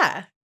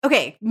 Yeah.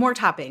 Okay, more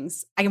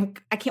toppings. I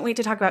can't wait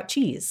to talk about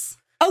cheese.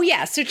 Oh,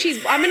 yeah. So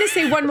cheese. I'm going to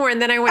say one more and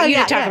then I want you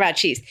to talk about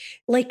cheese.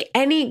 Like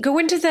go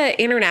into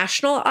the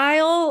international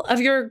aisle of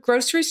your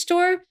grocery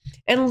store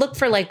and look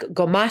for like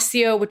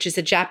gomasio, which is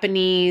a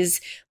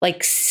Japanese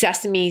like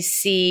sesame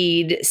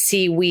seed,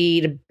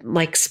 seaweed,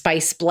 like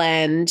spice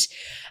blend.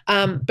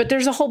 But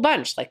there's a whole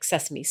bunch like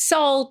sesame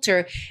salt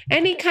or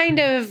any kind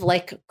of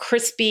like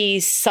crispy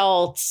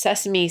salt,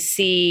 sesame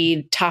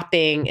seed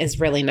topping is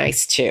really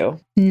nice too.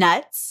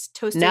 Nuts,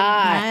 toasted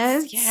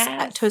nuts,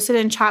 yes. Toasted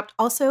and chopped.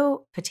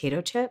 Also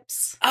potato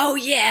chips. Oh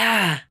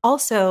yeah.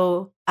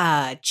 Also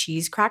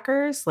cheese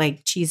crackers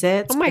like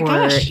Cheez-Its or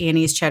gosh.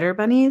 Annie's Cheddar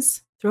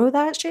Bunnies. Throw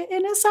that shit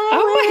in a salad.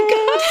 Oh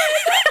my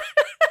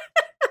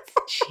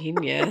God.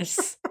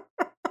 Genius.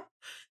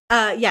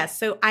 Yes.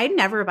 So I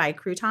never buy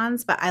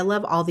croutons, but I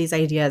love all these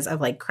ideas of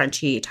like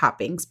crunchy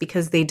toppings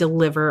because they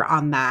deliver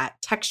on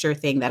that texture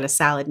thing that a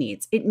salad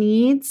needs. It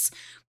needs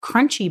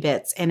crunchy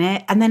bits in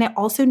it. And then it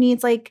also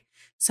needs like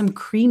some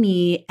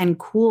creamy and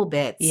cool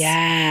bits.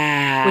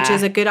 Yeah. Which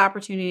is a good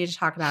opportunity to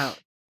talk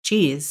about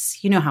cheese.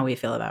 You know how we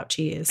feel about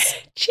cheese.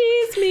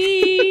 Cheese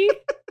me.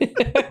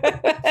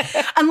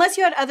 Unless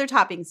you had other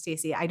toppings,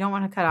 Stacey. I don't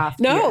want to cut off.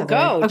 No,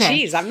 go. Okay.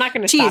 Cheese. I'm not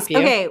going to stop you.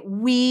 Okay.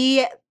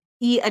 We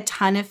eat a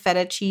ton of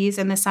feta cheese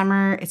in the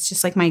summer. It's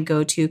just like my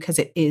go-to because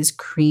it is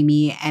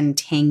creamy and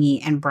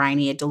tangy and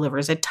briny. It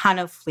delivers a ton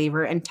of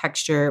flavor and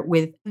texture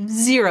with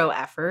zero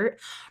effort.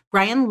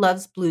 Brian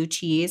loves blue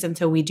cheese, and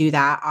so we do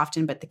that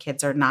often, but the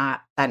kids are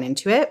not that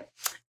into it.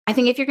 I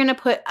think if you're going to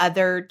put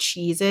other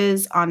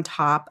cheeses on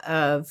top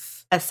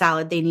of a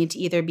salad, they need to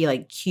either be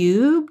like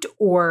cubed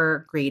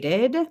or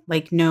grated,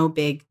 like no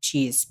big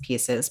cheese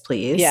pieces,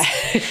 please. Yeah.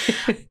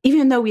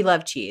 Even though we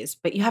love cheese,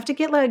 but you have to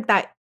get like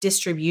that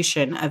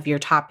distribution of your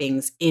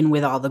toppings in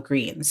with all the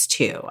greens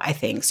too, I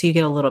think. So you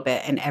get a little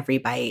bit in every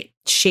bite.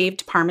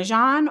 Shaved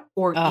Parmesan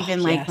or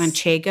even like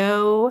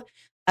Manchego,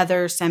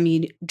 Other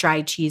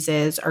semi-dry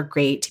cheeses are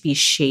great to be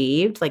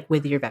shaved, like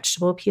with your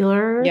vegetable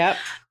peeler. Yep.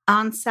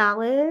 On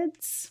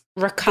salads.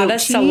 Ricotta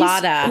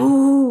salata.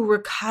 Ooh,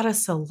 ricotta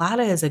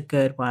salata is a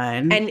good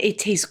one. And it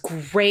tastes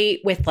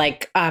great with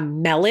like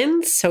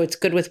melons. So it's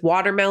good with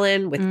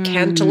watermelon, with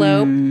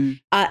cantaloupe.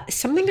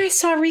 Something I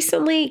saw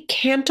recently,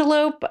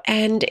 cantaloupe,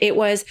 and it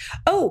was,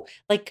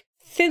 like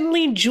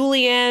thinly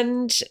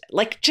julienned,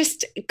 like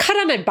just cut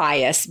on a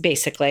bias,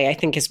 basically, I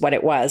think is what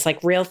it was.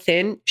 Like real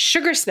thin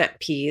sugar snap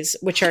peas,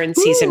 which are in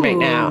season right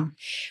now,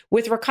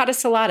 with ricotta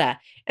salata.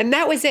 And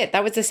that was it.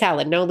 That was the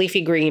salad. No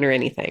leafy green or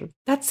anything.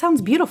 That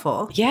sounds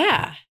beautiful.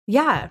 Yeah.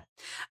 Yeah.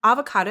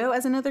 Avocado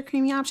as another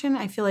creamy option.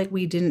 I feel like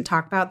we didn't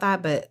talk about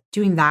that, but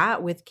doing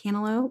that with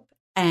cantaloupe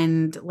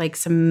and like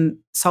some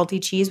salty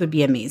cheese would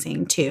be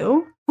amazing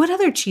too. What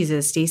other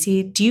cheeses,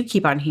 Stacey, do you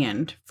keep on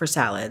hand for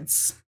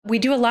salads? We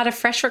do a lot of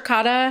fresh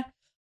ricotta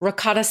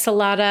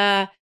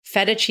salata,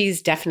 feta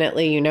cheese,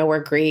 definitely.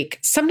 We're Greek.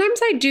 Sometimes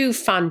I do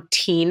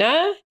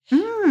fontina.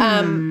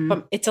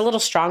 But it's a little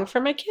strong for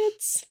my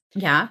kids.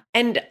 Yeah.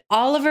 And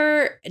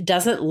Oliver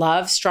doesn't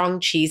love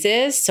strong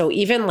cheeses. So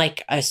even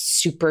like a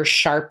super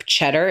sharp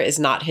cheddar is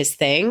not his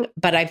thing.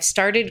 But I've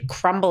started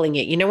crumbling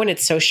it. When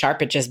it's so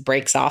sharp, it just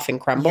breaks off and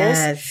crumbles.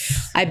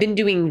 Yes. I've been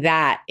doing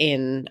that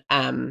in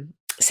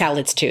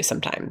salads too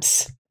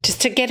sometimes,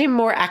 just to get him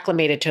more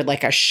acclimated to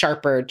like a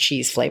sharper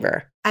cheese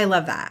flavor. I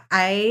love that.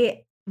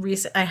 I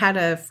had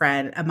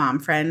a mom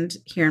friend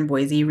here in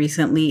Boise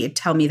recently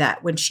tell me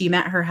that when she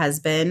met her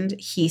husband,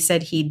 he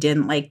said he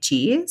didn't like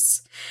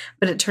cheese,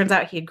 but it turns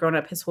out he had grown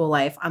up his whole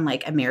life on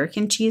like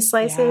American cheese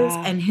slices,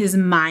 and his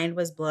mind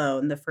was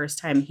blown the first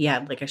time he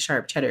had like a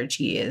sharp cheddar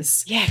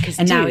cheese. Yeah,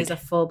 and now he's a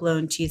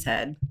full-blown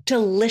cheesehead.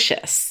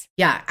 Delicious.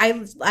 Yeah,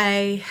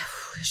 I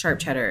sharp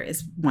cheddar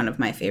is one of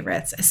my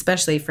favorites,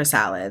 especially for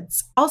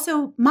salads.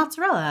 Also,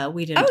 mozzarella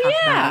we didn't talk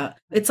about.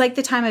 It's like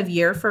the time of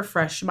year for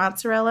fresh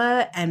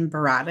mozzarella and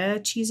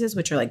burrata cheeses,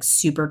 which are like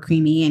super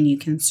creamy and you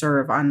can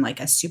serve on like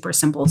a super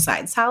simple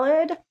side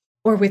salad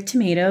or with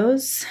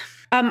tomatoes.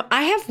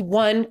 I have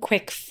one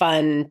quick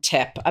fun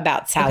tip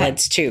about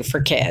salads too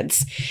for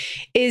kids,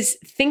 is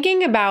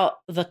thinking about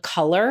the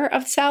color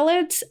of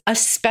salads,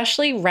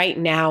 especially right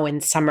now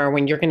in summer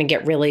when you're going to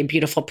get really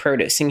beautiful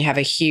produce and you have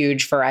a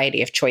huge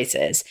variety of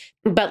choices.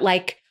 But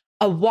like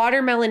a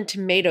watermelon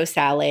tomato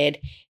salad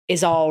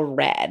is all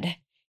red,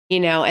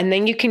 and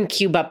then you can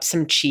cube up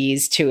some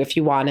cheese too if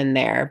you want in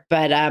there.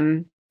 But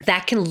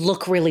that can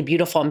look really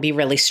beautiful and be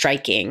really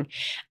striking.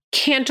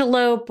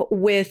 Cantaloupe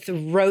with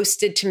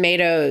roasted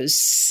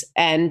tomatoes.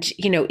 And,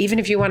 even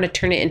if you want to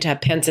turn it into a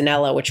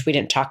panzanella, which we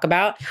didn't talk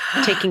about,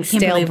 taking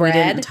stale bread.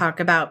 We didn't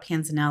talk about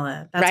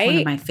panzanella. That's one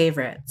of my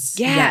favorites.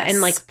 Yeah. Yes. And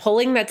like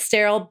pulling that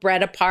sterile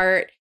bread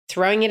apart,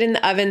 throwing it in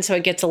the oven so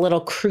it gets a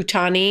little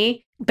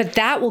crouton-y. But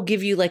that will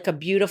give you like a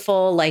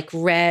beautiful, like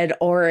red,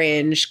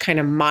 orange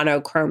kind of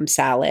monochrome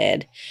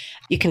salad.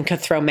 You can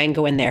throw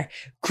mango in there.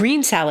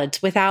 Green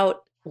salads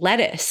without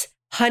lettuce,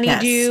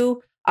 honeydew,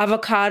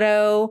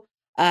 avocado,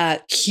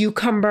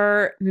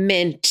 cucumber,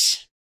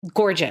 mint,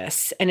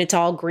 gorgeous. And it's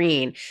all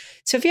green.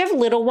 So if you have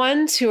little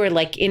ones who are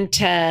like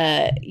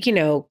into,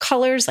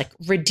 colors, like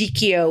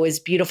radicchio is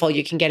beautiful.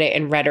 You can get it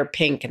in red or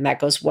pink, and that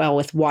goes well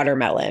with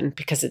watermelon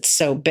because it's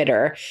so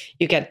bitter.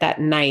 You get that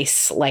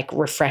nice, like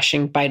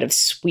refreshing bite of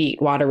sweet,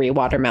 watery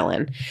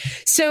watermelon.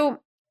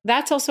 So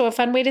that's also a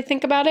fun way to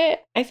think about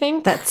it, I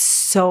think. That's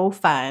so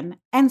fun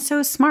and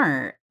so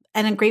smart.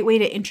 And a great way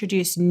to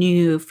introduce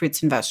new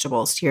fruits and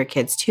vegetables to your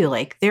kids too.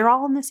 Like they're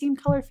all in the same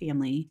color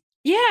family.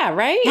 Yeah,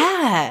 right?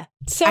 Yeah.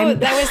 So I'm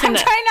that was trying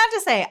not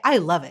to say I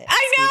love it.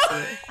 I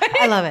know. Stacey.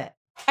 I love it.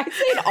 I say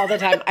it all the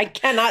time. I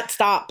cannot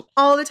stop.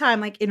 All the time,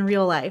 like in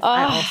real life.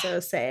 I also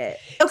say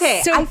it.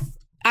 Okay. So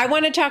I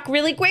want to talk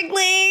really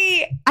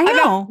quickly know.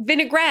 about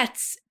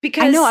vinaigrettes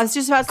because I know. I was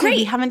just about to say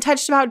we haven't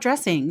touched about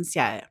dressings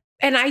yet.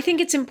 And I think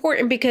it's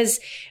important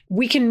because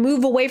we can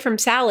move away from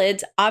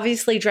salads.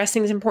 Obviously,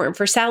 dressing is important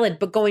for salad,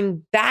 but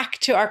going back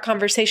to our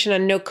conversation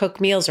on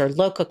no-cook meals or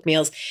low-cook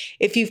meals,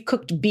 if you've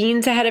cooked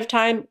beans ahead of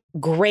time,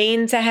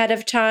 grains ahead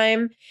of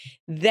time,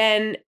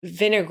 then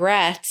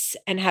vinaigrettes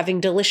and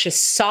having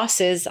delicious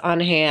sauces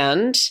on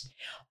hand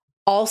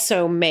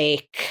also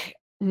make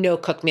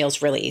no-cook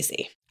meals really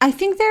easy. I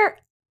think they're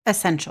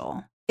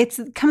essential.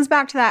 It comes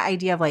back to that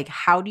idea of like,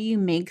 how do you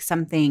make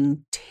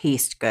something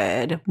taste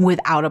good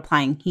without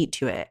applying heat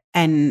to it?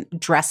 And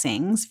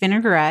dressings,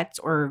 vinaigrettes,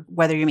 or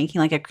whether you're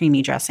making like a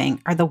creamy dressing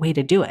are the way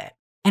to do it,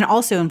 and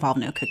also involve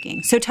no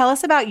cooking. So tell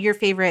us about your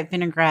favorite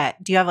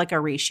vinaigrette. Do you have like a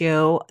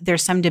ratio?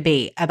 There's some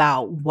debate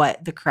about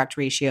what the correct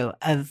ratio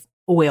of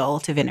oil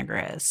to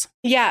vinegar is.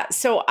 Yeah.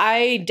 So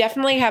I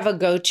definitely have a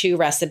go-to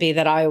recipe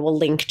that I will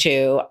link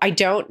to. I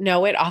don't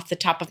know it off the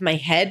top of my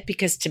head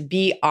because, to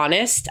be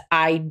honest,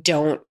 I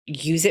don't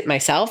use it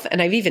myself. And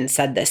I've even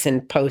said this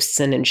in posts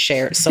and in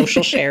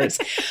social shares.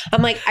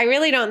 I'm like, I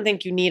really don't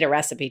think you need a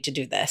recipe to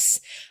do this.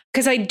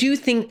 Because I do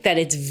think that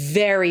it's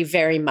very,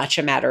 very much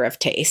a matter of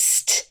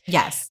taste.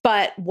 Yes.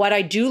 But what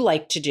I do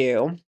like to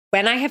do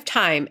when I have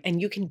time, and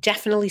you can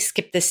definitely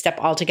skip this step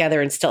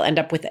altogether and still end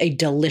up with a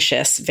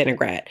delicious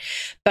vinaigrette.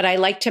 But I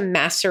like to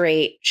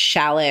macerate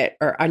shallot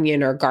or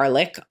onion or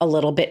garlic a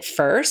little bit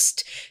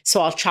first.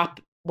 So I'll chop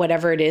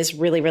whatever it is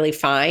really, really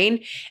fine.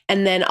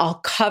 And then I'll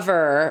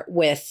cover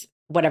with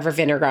whatever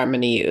vinegar I'm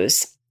going to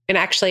use. And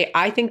actually,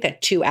 I think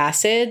that 2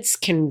 acids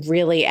can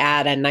really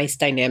add a nice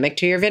dynamic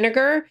to your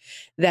vinegar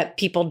that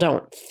people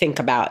don't think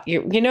about.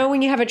 You know,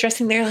 when you have a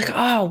dressing, they're like,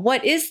 oh,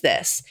 what is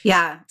this?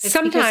 Yeah.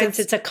 Sometimes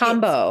it's a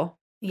combo.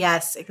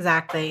 Yes,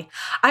 exactly.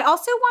 I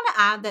also want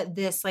to add that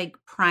this like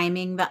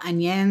priming the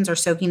onions or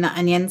soaking the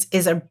onions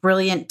is a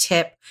brilliant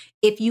tip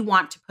if you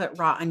want to put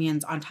raw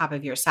onions on top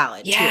of your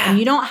salad too. And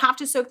you don't have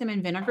to soak them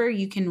in vinegar.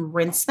 You can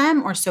rinse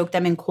them or soak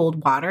them in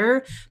cold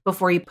water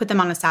before you put them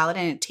on a salad,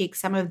 and it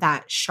takes some of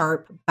that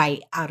sharp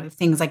bite out of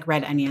things like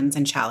red onions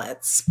and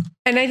shallots.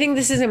 And I think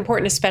this is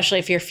important, especially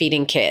if you're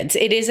feeding kids.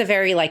 It is a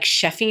very like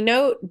chefy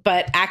note,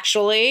 but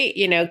actually,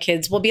 you know,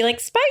 kids will be like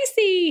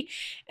spicy,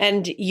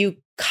 and you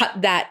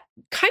cut that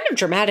kind of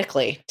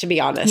dramatically, to be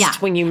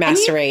honest, when you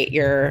macerate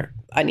your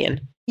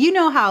onion. You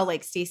know how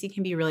like Stacey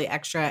can be really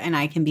extra and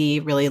I can be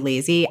really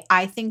lazy.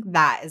 I think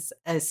that is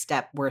a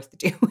step worth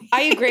doing.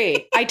 I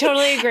agree. I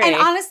totally agree. And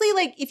honestly,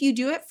 like if you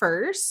do it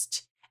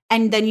first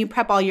and then you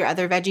prep all your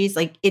other veggies,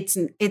 like it's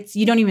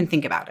you don't even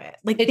think about it.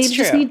 Like they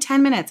just need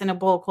 10 minutes in a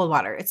bowl of cold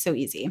water. It's so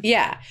easy.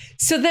 Yeah.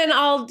 So then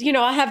I'll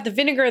have the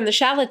vinegar and the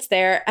shallots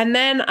there. And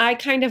then I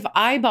kind of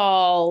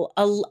eyeball,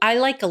 I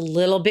like a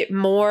little bit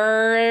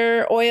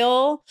more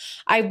oil.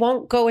 I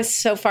won't go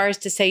so far as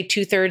to say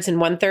 2/3 and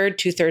 1/3,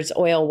 2/3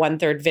 oil,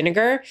 1/3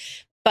 vinegar.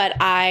 But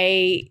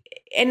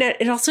and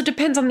it also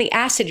depends on the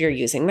acid you're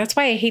using. That's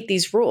why I hate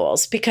these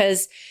rules,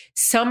 because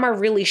some are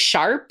really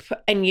sharp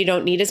and you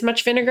don't need as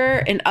much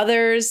vinegar, and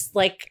others,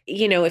 like,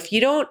 you know, if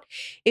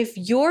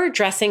your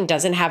dressing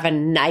doesn't have a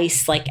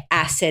nice like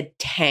acid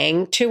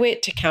tang to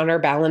it to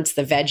counterbalance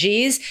the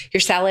veggies,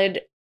 your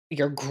salad,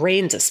 your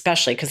grains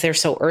especially, because they're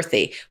so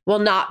earthy, will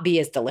not be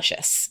as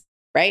delicious,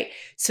 right?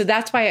 So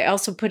that's why I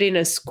also put in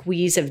a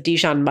squeeze of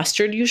Dijon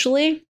mustard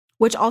usually.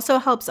 Which also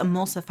helps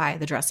emulsify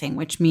the dressing,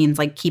 which means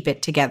like keep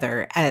it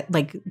together,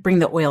 like bring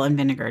the oil and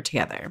vinegar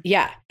together.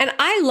 Yeah. And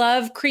I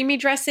love creamy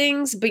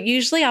dressings, but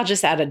usually I'll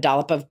just add a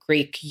dollop of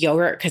Greek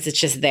yogurt because it's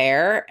just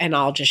there, and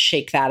I'll just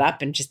shake that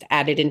up and just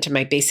add it into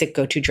my basic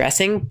go-to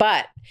dressing.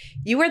 But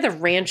you are the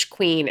ranch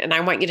queen, and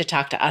I want you to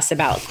talk to us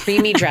about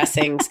creamy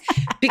dressings,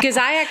 because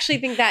I actually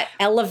think that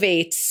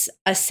elevates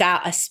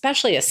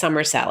especially a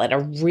summer salad, a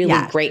really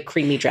great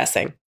creamy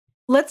dressing.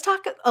 Let's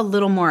talk a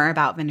little more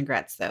about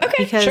vinaigrettes, though,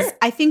 because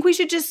I think we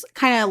should just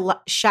kind of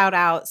shout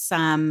out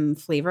some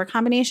flavor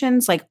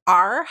combinations. Like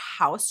our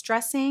house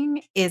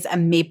dressing is a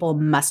maple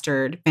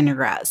mustard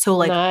vinaigrette. So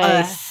like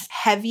a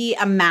heavy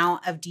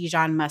amount of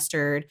Dijon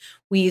mustard.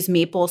 We use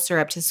maple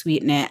syrup to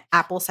sweeten it,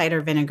 apple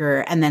cider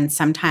vinegar, and then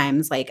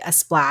sometimes like a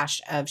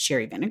splash of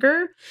sherry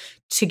vinegar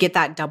to get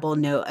that double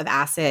note of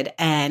acid.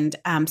 And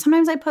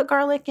sometimes I put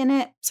garlic in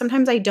it.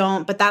 Sometimes I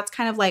don't. But that's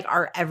kind of like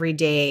our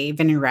everyday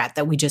vinaigrette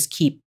that we just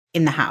keep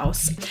in the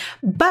house.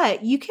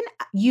 But you can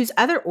use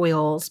other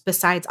oils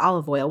besides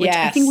olive oil, which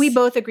I think we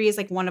both agree is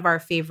like one of our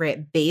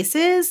favorite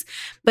bases.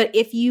 But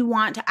if you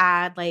want to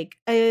add like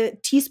a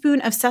teaspoon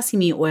of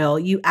sesame oil,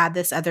 you add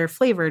this other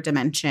flavor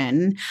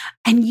dimension.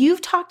 And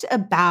you've talked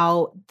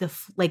about the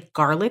like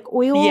garlic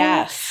oil.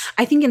 Yes.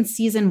 I think in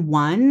season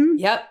 1.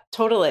 Yep,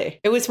 totally.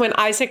 It was when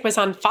Isaac was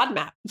on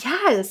FODMAP.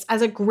 Yes,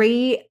 as a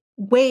great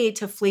way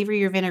to flavor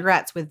your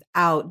vinaigrettes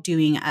without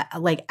doing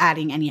like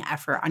adding any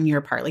effort on your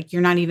part. Like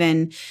you're not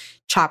even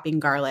chopping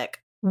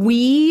garlic.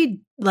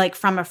 We, like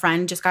from a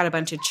friend, just got a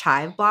bunch of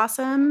chive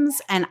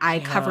blossoms, and I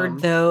covered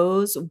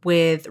those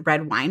with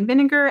red wine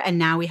vinegar. And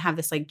now we have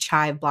this like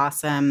chive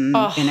blossom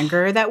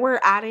vinegar that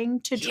we're adding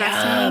to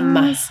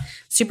dressings.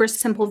 Super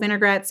simple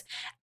vinaigrettes.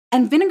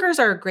 And vinegars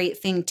are a great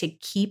thing to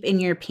keep in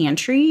your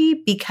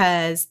pantry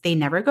because they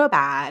never go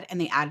bad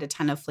and they add a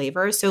ton of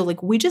flavor. So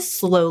like we just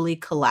slowly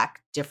collect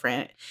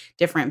different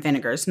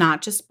vinegars,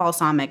 not just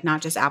balsamic,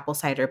 not just apple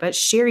cider, but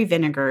sherry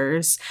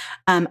vinegars,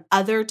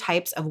 other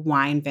types of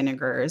wine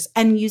vinegars,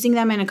 and using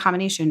them in a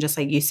combination, just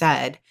like you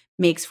said,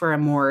 makes for a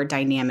more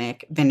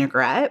dynamic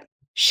vinaigrette.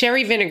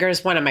 Sherry vinegar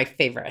is one of my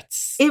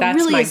favorites. That's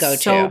really my is go-to.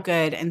 So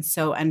good and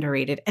so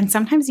underrated. And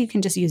sometimes you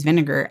can just use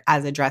vinegar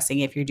as a dressing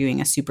if you're doing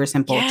a super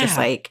simple, just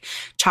like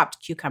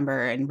chopped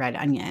cucumber and red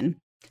onion.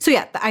 So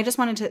yeah, I just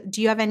wanted to,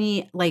 do you have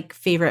any like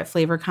favorite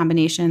flavor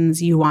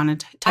combinations you want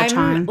to touch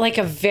on? Like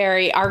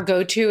our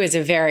go-to is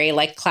a very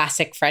like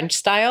classic French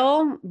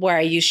style where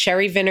I use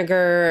sherry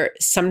vinegar.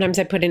 Sometimes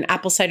I put in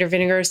apple cider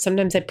vinegar.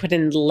 Sometimes I put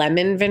in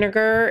lemon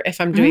vinegar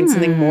if I'm doing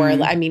something more,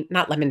 I mean,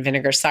 not lemon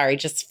vinegar, sorry,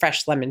 just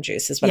fresh lemon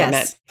juice is what I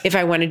meant. If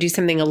I want to do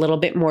something a little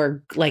bit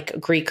more like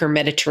Greek or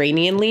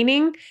Mediterranean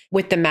leaning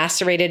with the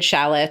macerated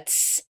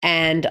shallots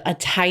and a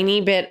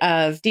tiny bit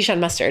of Dijon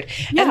mustard.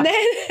 Yeah. And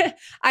then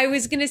I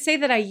was going to say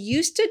that I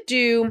used to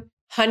do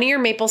honey or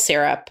maple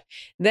syrup.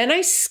 Then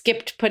I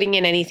skipped putting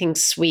in anything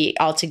sweet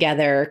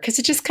altogether because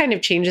it just kind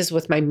of changes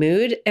with my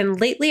mood. And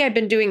lately I've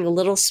been doing a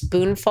little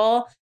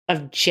spoonful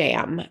of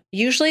jam,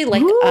 usually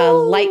like a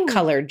light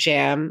colored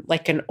jam,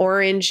 like an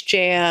orange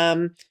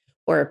jam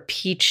or a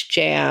peach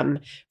jam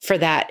for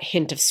that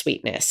hint of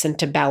sweetness and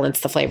to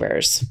balance the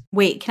flavors.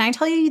 Wait, can I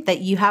tell you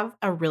that you have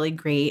a really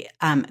great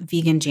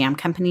vegan jam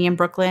company in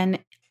Brooklyn?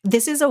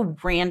 This is a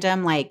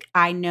random, like,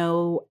 I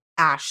know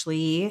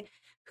Ashley,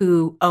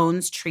 who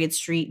owns Trade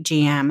Street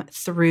Jam,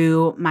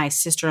 through my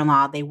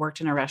sister-in-law. They worked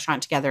in a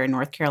restaurant together in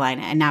North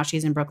Carolina, and now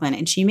she's in Brooklyn.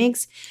 And she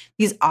makes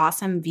these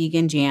awesome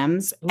vegan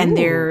jams, and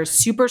they're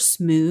super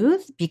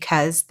smooth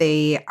because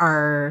they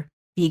are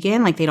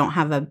vegan. Like, they don't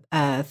have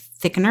a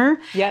thickener.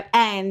 Yep.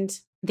 And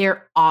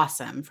they're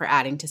awesome for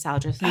adding to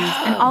salad dressings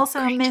and also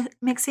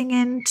mixing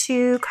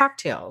into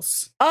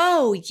cocktails.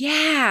 Oh,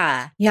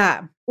 yeah.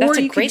 Yeah. That's or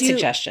a you great could do,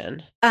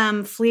 suggestion.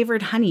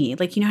 Flavored honey.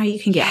 Like, you know how you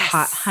can get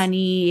hot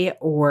honey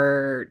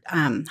or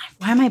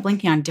why am I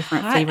blanking on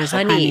different flavors of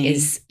honey? Honey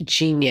is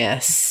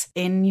genius.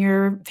 In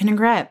your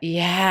vinaigrette.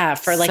 Yeah.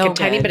 For like So a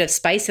tiny good. bit of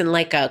spice in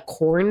like a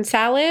corn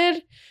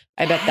salad.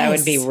 I bet that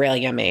would be real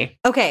yummy.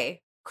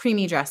 Okay.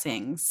 Creamy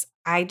dressings.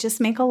 I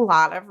just make a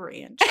lot of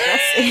ranch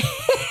dressing.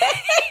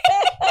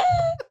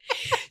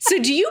 So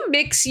do you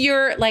mix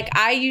your, like,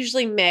 I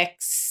usually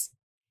mix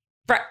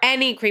for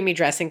any creamy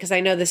dressing, because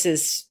I know this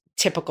is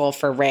typical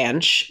for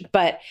ranch,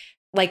 but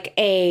like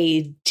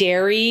a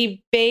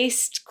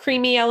dairy-based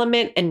creamy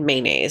element and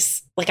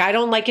mayonnaise. Like, I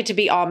don't like it to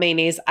be all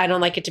mayonnaise. I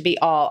don't like it to be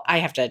all, I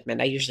have to admit,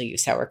 I usually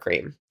use sour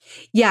cream.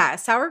 Yeah,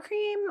 sour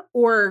cream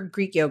or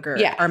Greek yogurt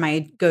are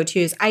my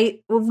go-tos.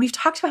 We've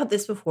talked about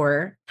this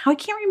before. Now I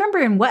can't remember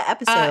in what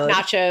episode.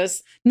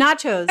 Nachos.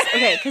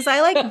 Okay, because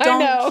I like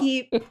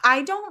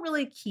I don't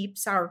really keep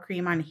sour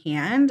cream on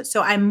hand.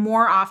 So I'm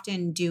more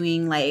often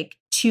doing like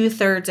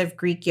 2/3 of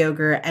Greek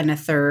yogurt and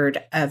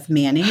 1/3 of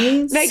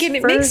mayonnaise. Megan,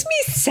 it makes me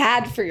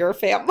sad for your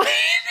family.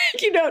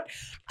 You know,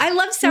 I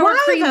love sour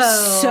cream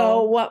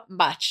so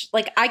much.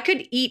 Like, I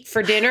could eat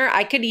for dinner,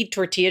 I could eat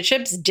tortilla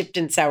chips dipped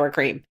in sour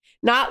cream.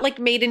 Not like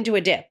made into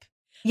a dip.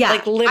 Yeah.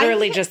 Like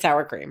literally just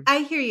sour cream. I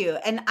hear you.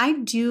 And I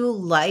do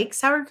like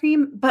sour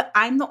cream, but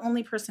I'm the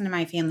only person in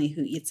my family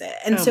who eats it.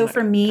 And so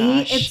for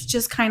me, it's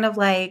just kind of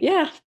like,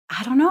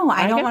 I don't know.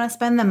 I don't want to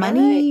spend the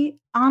money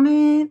on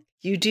it.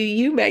 You do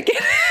you, Megan.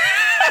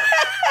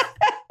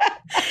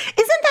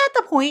 Isn't that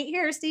the point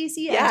here,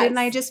 Stacey? Yes. Didn't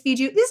I just feed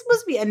you? This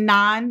must be a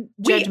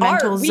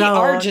non-judgmental zone. We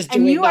are just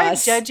doing and you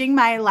us. are judging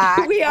my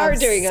lack We are of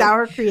doing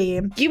sour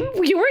cream.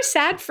 You were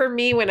sad for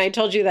me when I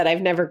told you that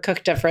I've never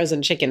cooked a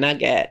frozen chicken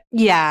nugget.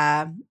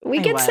 Yeah. We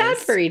get sad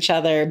for each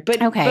other,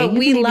 but you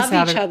we can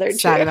love each other too.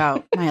 Sad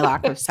about my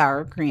lack of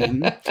sour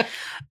cream.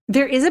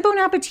 There is a Bon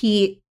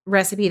Appetit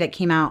recipe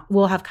that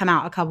will have come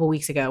out a couple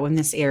weeks ago when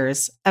this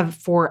airs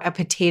for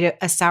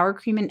a sour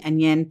cream and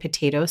onion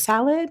potato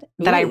salad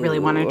that I really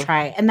want to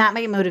try. And that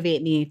might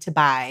motivate me to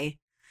buy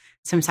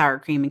some sour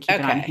cream and keep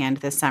it on hand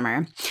this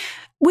summer.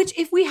 Which,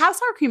 if we have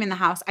sour cream in the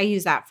house, I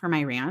use that for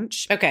my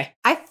ranch. Okay.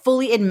 I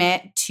fully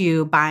admit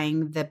to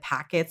buying the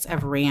packets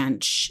of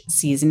ranch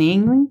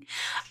seasoning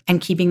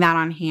and keeping that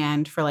on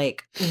hand for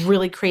like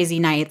really crazy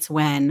nights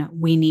when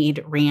we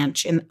need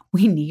ranch. And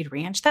we need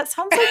ranch? That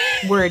sounds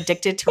like we're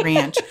addicted to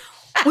ranch,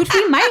 which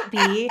we might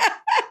be.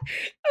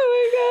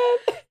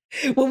 Oh my God.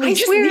 Well, we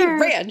just need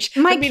ranch.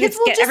 My kids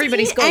will just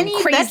everybody's eat going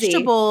any crazy.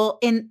 vegetable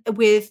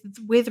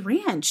with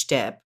ranch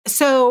dip.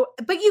 So,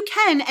 but you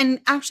can, and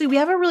actually, we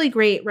have a really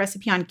great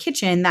recipe on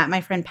Kitchen that my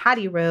friend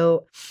Patty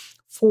wrote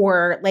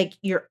for like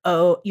your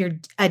a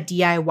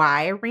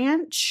DIY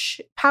ranch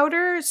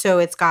powder. So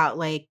it's got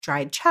like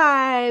dried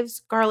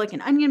chives, garlic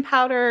and onion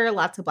powder,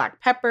 lots of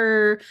black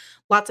pepper,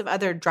 lots of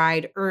other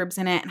dried herbs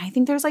in it, and I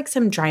think there's like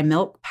some dry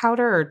milk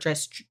powder or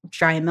just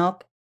dry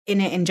milk in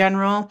it in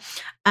general.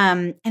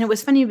 And it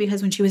was funny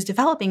because when she was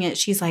developing it,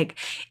 she's like,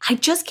 I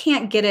just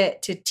can't get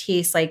it to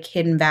taste like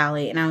Hidden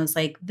Valley. And I was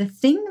like, the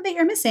thing that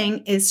you're missing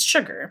is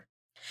sugar.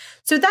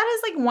 So that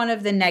is like one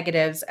of the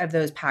negatives of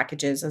those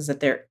packages, is that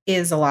there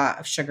is a lot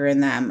of sugar in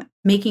them.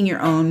 Making your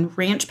own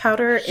ranch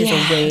powder is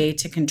a way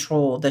to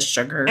control the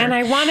sugar. And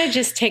I want to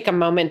just take a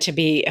moment to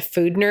be a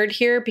food nerd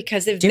here,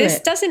 because if this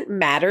doesn't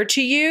matter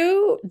to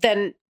you,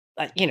 then,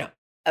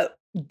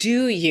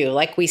 do you,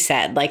 like we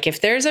said, like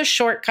if there's a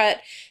shortcut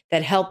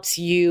that helps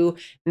you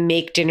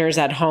make dinners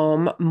at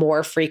home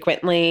more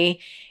frequently,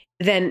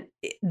 then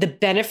the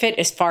benefit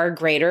is far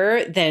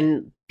greater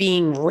than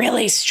being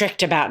really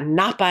strict about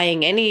not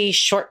buying any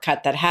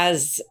shortcut that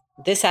has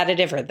this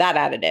additive or that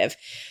additive.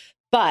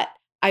 But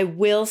I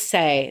will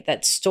say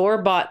that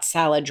store-bought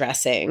salad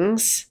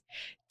dressings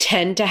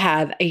tend to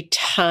have a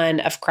ton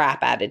of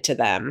crap added to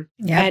them.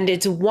 Yep. And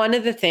it's one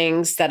of the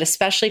things that,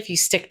 especially if you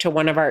stick to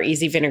one of our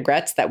easy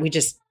vinaigrettes that we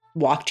just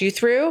walked you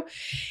through,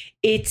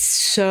 it's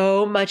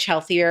so much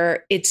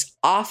healthier. It's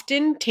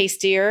often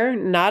tastier,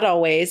 not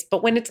always,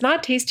 but when it's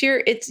not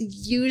tastier, it's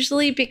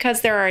usually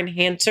because there are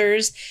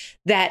enhancers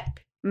that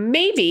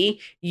maybe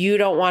you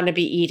don't want to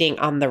be eating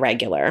on the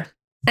regular.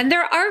 And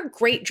there are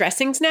great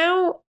dressings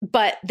now,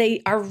 but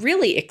they are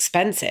really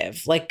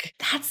expensive. Like,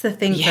 that's the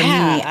thing for me.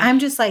 I'm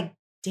just like,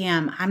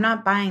 damn, I'm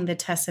not buying the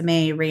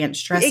Tessemae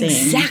ranch dressing.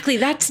 Exactly.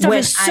 That stuff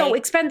is so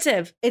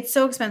expensive. It's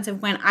so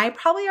expensive when I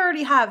probably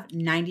already have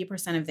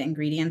 90% of the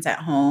ingredients at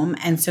home.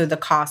 And so the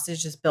cost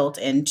is just built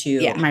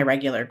into my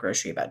regular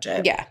grocery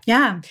budget. Yeah.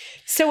 Yeah.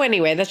 So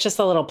anyway, that's just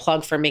a little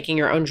plug for making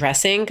your own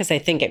dressing because I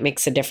think it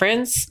makes a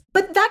difference.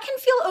 But that can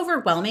feel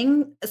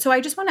overwhelming. So I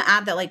just want to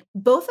add that like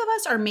both of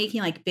us are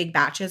making like big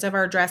batches of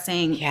our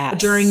dressing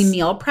during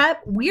meal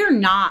prep. We're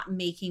not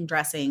making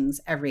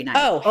dressings every night.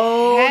 No,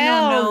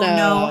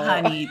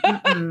 honey.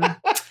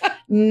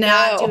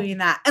 Not doing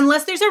that.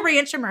 Unless there's a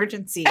ranch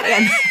emergency.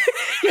 And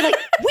you're like,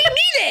 we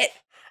need it.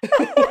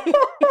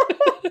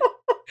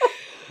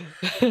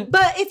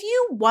 But if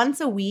you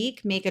once a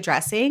week make a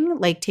dressing,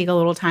 like take a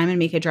little time and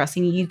make a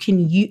dressing,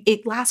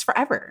 it lasts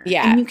forever.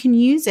 Yeah. And you can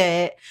use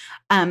it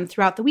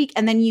throughout the week.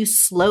 And then you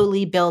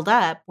slowly build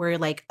up where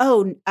like,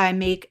 oh, I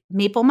make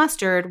maple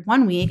mustard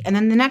one week. And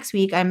then the next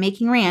week I'm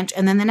making ranch.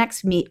 And then the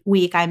next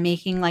week I'm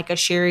making like a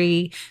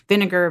sherry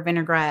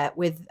vinaigrette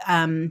with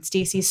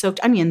Stacy's soaked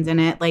onions in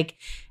it. Like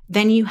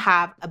then you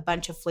have a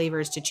bunch of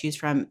flavors to choose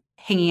from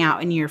hanging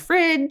out in your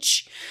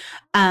fridge.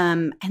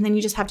 And then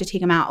you just have to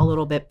take them out a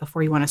little bit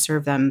before you want to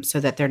serve them so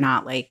that they're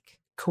not like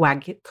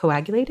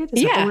coagulated.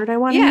 Is that the word I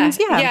want to use?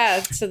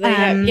 Yeah. So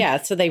they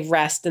so they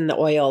rest and the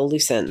oil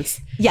loosens.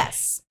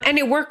 Yes. And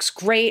it works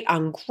great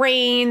on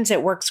grains.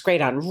 It works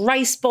great on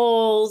rice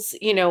bowls.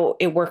 You know,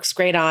 it works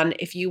great on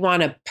if you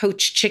want to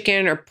poach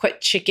chicken or put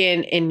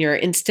chicken in your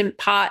Instant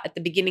Pot at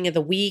the beginning of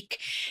the week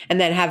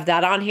and then have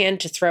that on hand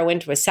to throw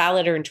into a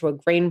salad or into a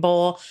grain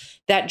bowl.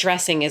 That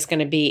dressing is going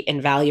to be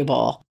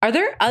invaluable. Are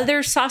there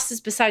other sauces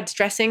besides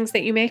dressings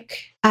that you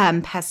make?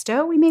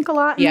 Pesto we make a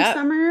lot in the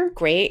summer.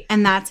 Great.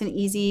 And that's an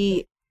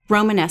easy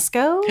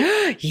Romanesco.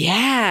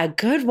 Yeah,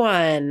 good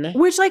one.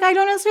 Which like I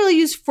don't necessarily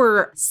use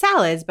for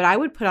salads, but I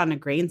would put on a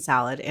grain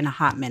salad in a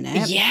hot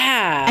minute.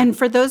 Yeah. And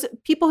for those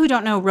people who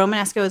don't know,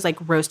 Romanesco is like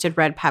roasted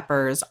red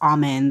peppers,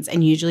 almonds,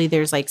 and usually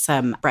there's like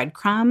some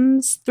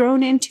breadcrumbs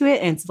thrown into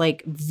it. And it's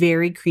like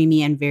very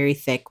creamy and very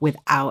thick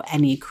without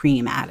any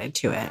cream added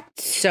to it.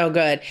 So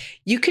good.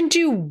 You can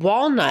do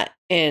walnut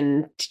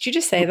in, did you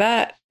just say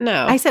that?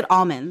 No. I said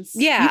almonds.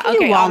 Yeah.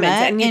 Okay.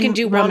 Almonds. And you can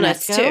do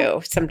walnuts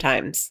too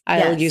sometimes.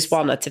 I'll use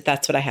walnuts if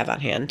that's what I have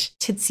on hand.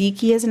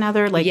 Tzatziki is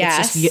another. Like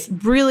it's just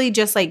really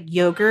just like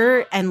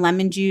yogurt and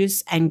lemon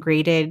juice and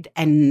grated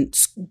and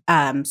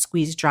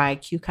squeezed dry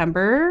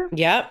cucumber.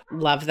 Yep.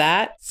 Love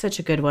that. Such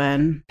a good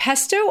one.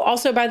 Pesto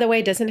also, by the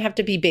way, doesn't have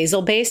to be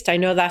basil based. I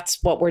know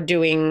that's what we're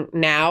doing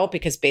now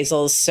because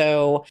basil is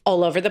so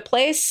all over the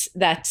place.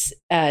 That's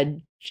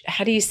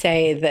how do you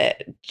say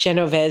that?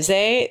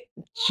 Genovese?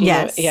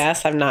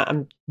 Yes.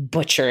 I'm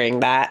butchering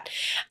that.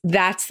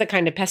 That's the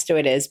kind of pesto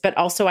it is. But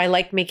also I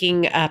like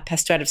making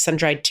pesto out of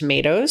sun-dried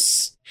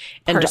tomatoes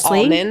and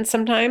almonds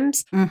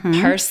sometimes. Mm-hmm.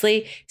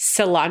 Parsley,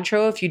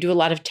 cilantro if you do a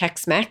lot of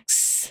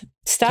Tex-Mex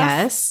stuff.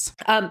 Yes.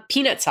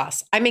 Peanut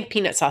sauce. I make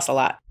peanut sauce a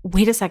lot.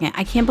 Wait a second.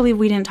 I can't believe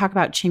we didn't talk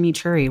about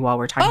chimichurri while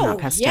we're talking about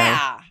pesto.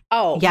 Yeah.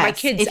 Oh, yes. My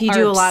kids if you are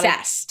do a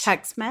obsessed. lot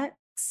of Tex-Mex.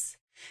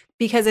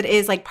 Because it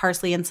is like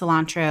parsley and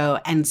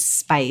cilantro and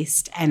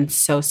spiced and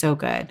so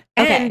good.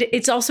 Okay. And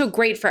it's also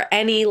great for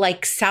any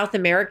like South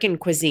American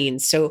cuisine.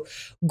 So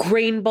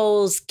grain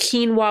bowls,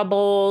 quinoa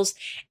bowls.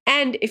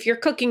 And if you're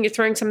cooking, you're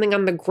throwing something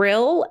on the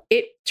grill,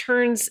 it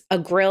turns a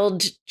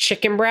grilled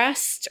chicken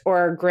breast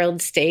or a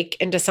grilled steak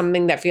into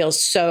something that feels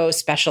so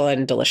special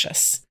and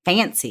delicious.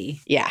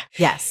 Fancy. Yeah.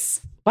 Yes.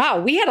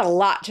 Wow, we had a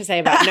lot to say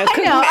about no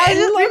cooking. I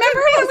know.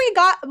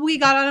 Remember when we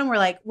got on and we're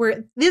like,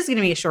 this is going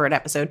to be a short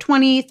episode,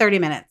 20, 30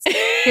 minutes.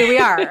 Here we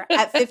are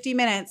at 50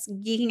 minutes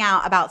geeking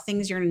out about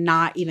things you're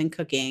not even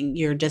cooking.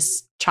 You're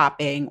just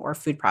chopping or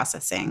food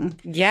processing.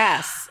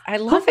 Yes, I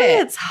love Hopefully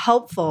it. It's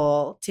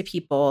helpful to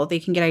people. They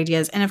can get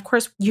ideas. And of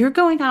course, you're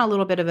going on a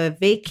little bit of a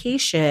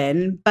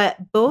vacation,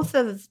 but both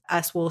of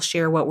us will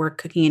share what we're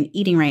cooking and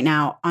eating right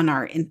now on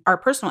our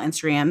personal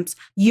Instagrams.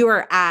 You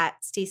are at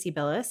Stacy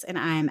Billis and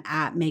I'm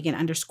at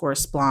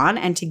Megan_Splon.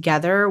 And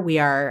together we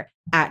are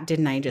at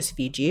Didn't I Just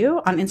Feed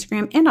You on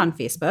Instagram and on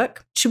Facebook.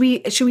 Should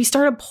we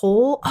start a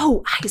poll?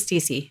 Oh, hi,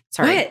 Stacy.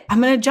 Sorry. What? I'm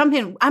going to jump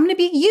in. I'm going to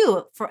be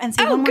you and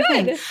say one more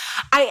good. thing.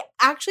 I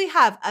actually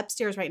have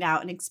upstairs right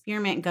now an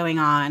experiment going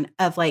on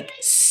of like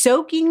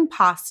soaking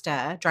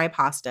dry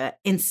pasta,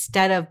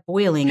 instead of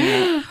boiling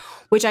it,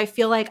 which I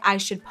feel like I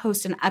should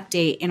post an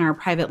update in our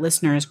private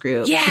listeners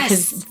group. Yes.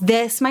 Because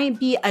this might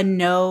be a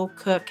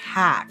no-cook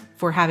hack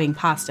for having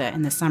pasta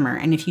in the summer.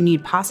 And if you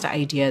need pasta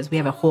ideas, we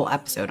have a whole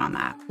episode on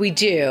that. We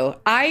do.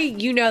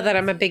 You know that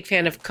I'm a big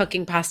fan of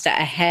cooking pasta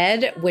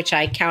ahead, which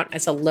I count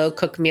as a low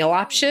cook meal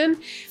option.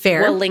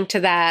 Fair. We'll link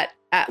to that.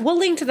 We'll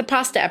link to the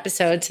pasta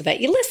episode so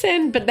that you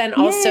listen, but then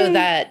also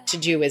that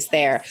to-do is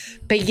there.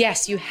 But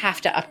yes, you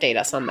have to update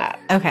us on that.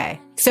 Okay.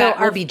 So that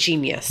will be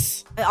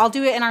genius. I'll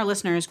do it in our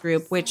listeners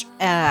group, which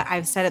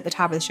I've said at the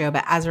top of the show,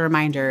 but as a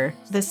reminder,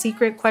 the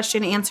secret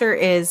question answer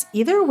is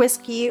either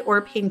whiskey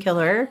or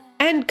painkiller.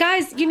 And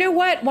guys, you know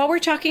what? While we're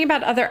talking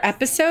about other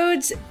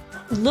episodes,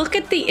 look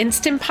at the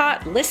Instant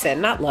Pot.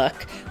 Listen.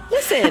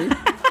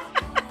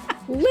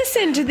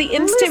 listen to the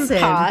Instant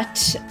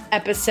Pot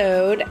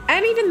episode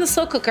and even the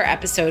slow cooker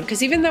episode,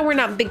 because even though we're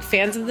not big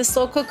fans of the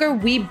slow cooker,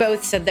 we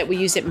both said that we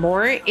use it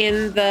more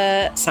in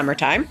the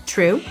summertime.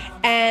 True.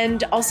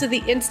 And also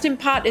the Instant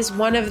Pot is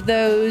one of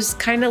those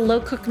kind of low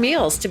cook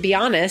meals, to be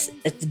honest.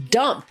 It's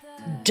dump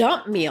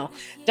meal.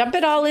 Dump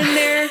it all in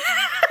there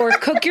or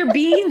cook your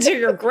beans or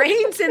your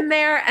grains in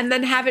there and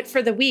then have it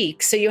for the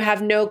week. So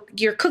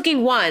you're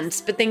cooking once,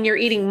 but then you're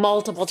eating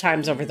multiple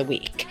times over the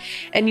week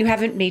and you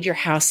haven't made your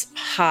house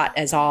hot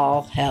as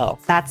all hell.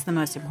 That's the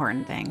most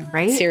important thing,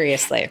 right?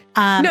 Seriously.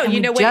 No, you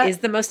know what is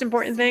the most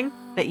important thing?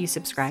 That you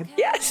subscribe.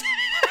 Yes.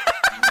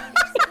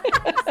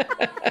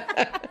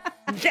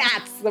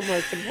 That's the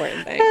most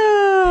important thing.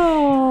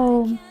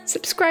 Oh.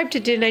 Subscribe to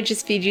Didn't I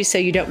Just Feed You so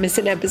you don't miss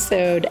an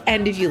episode.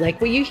 And if you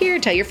like what you hear,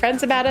 tell your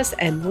friends about us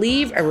and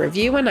leave a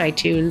review on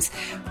iTunes.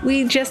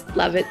 We just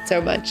love it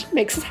so much.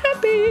 Makes us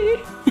happy.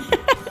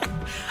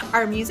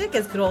 Our music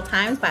is Good Old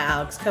Times by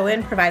Alex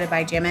Cohen, provided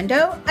by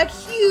Jamendo. A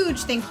huge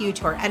thank you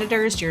to our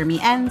editors, Jeremy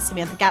N.,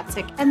 Samantha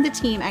Gatzik, and the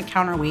team at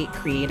Counterweight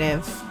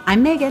Creative.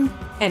 I'm Megan.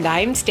 And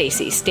I'm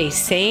Stacy. Stay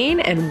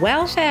sane and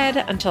well-fed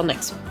until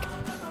next week.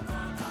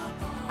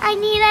 I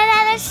need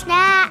another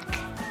snack.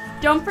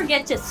 Don't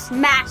forget to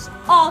smash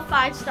all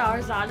 5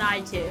 stars on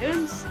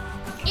iTunes.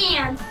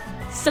 And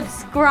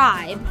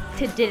subscribe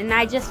to Didn't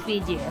I Just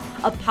Feed You,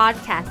 a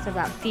podcast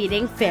about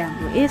feeding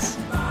families.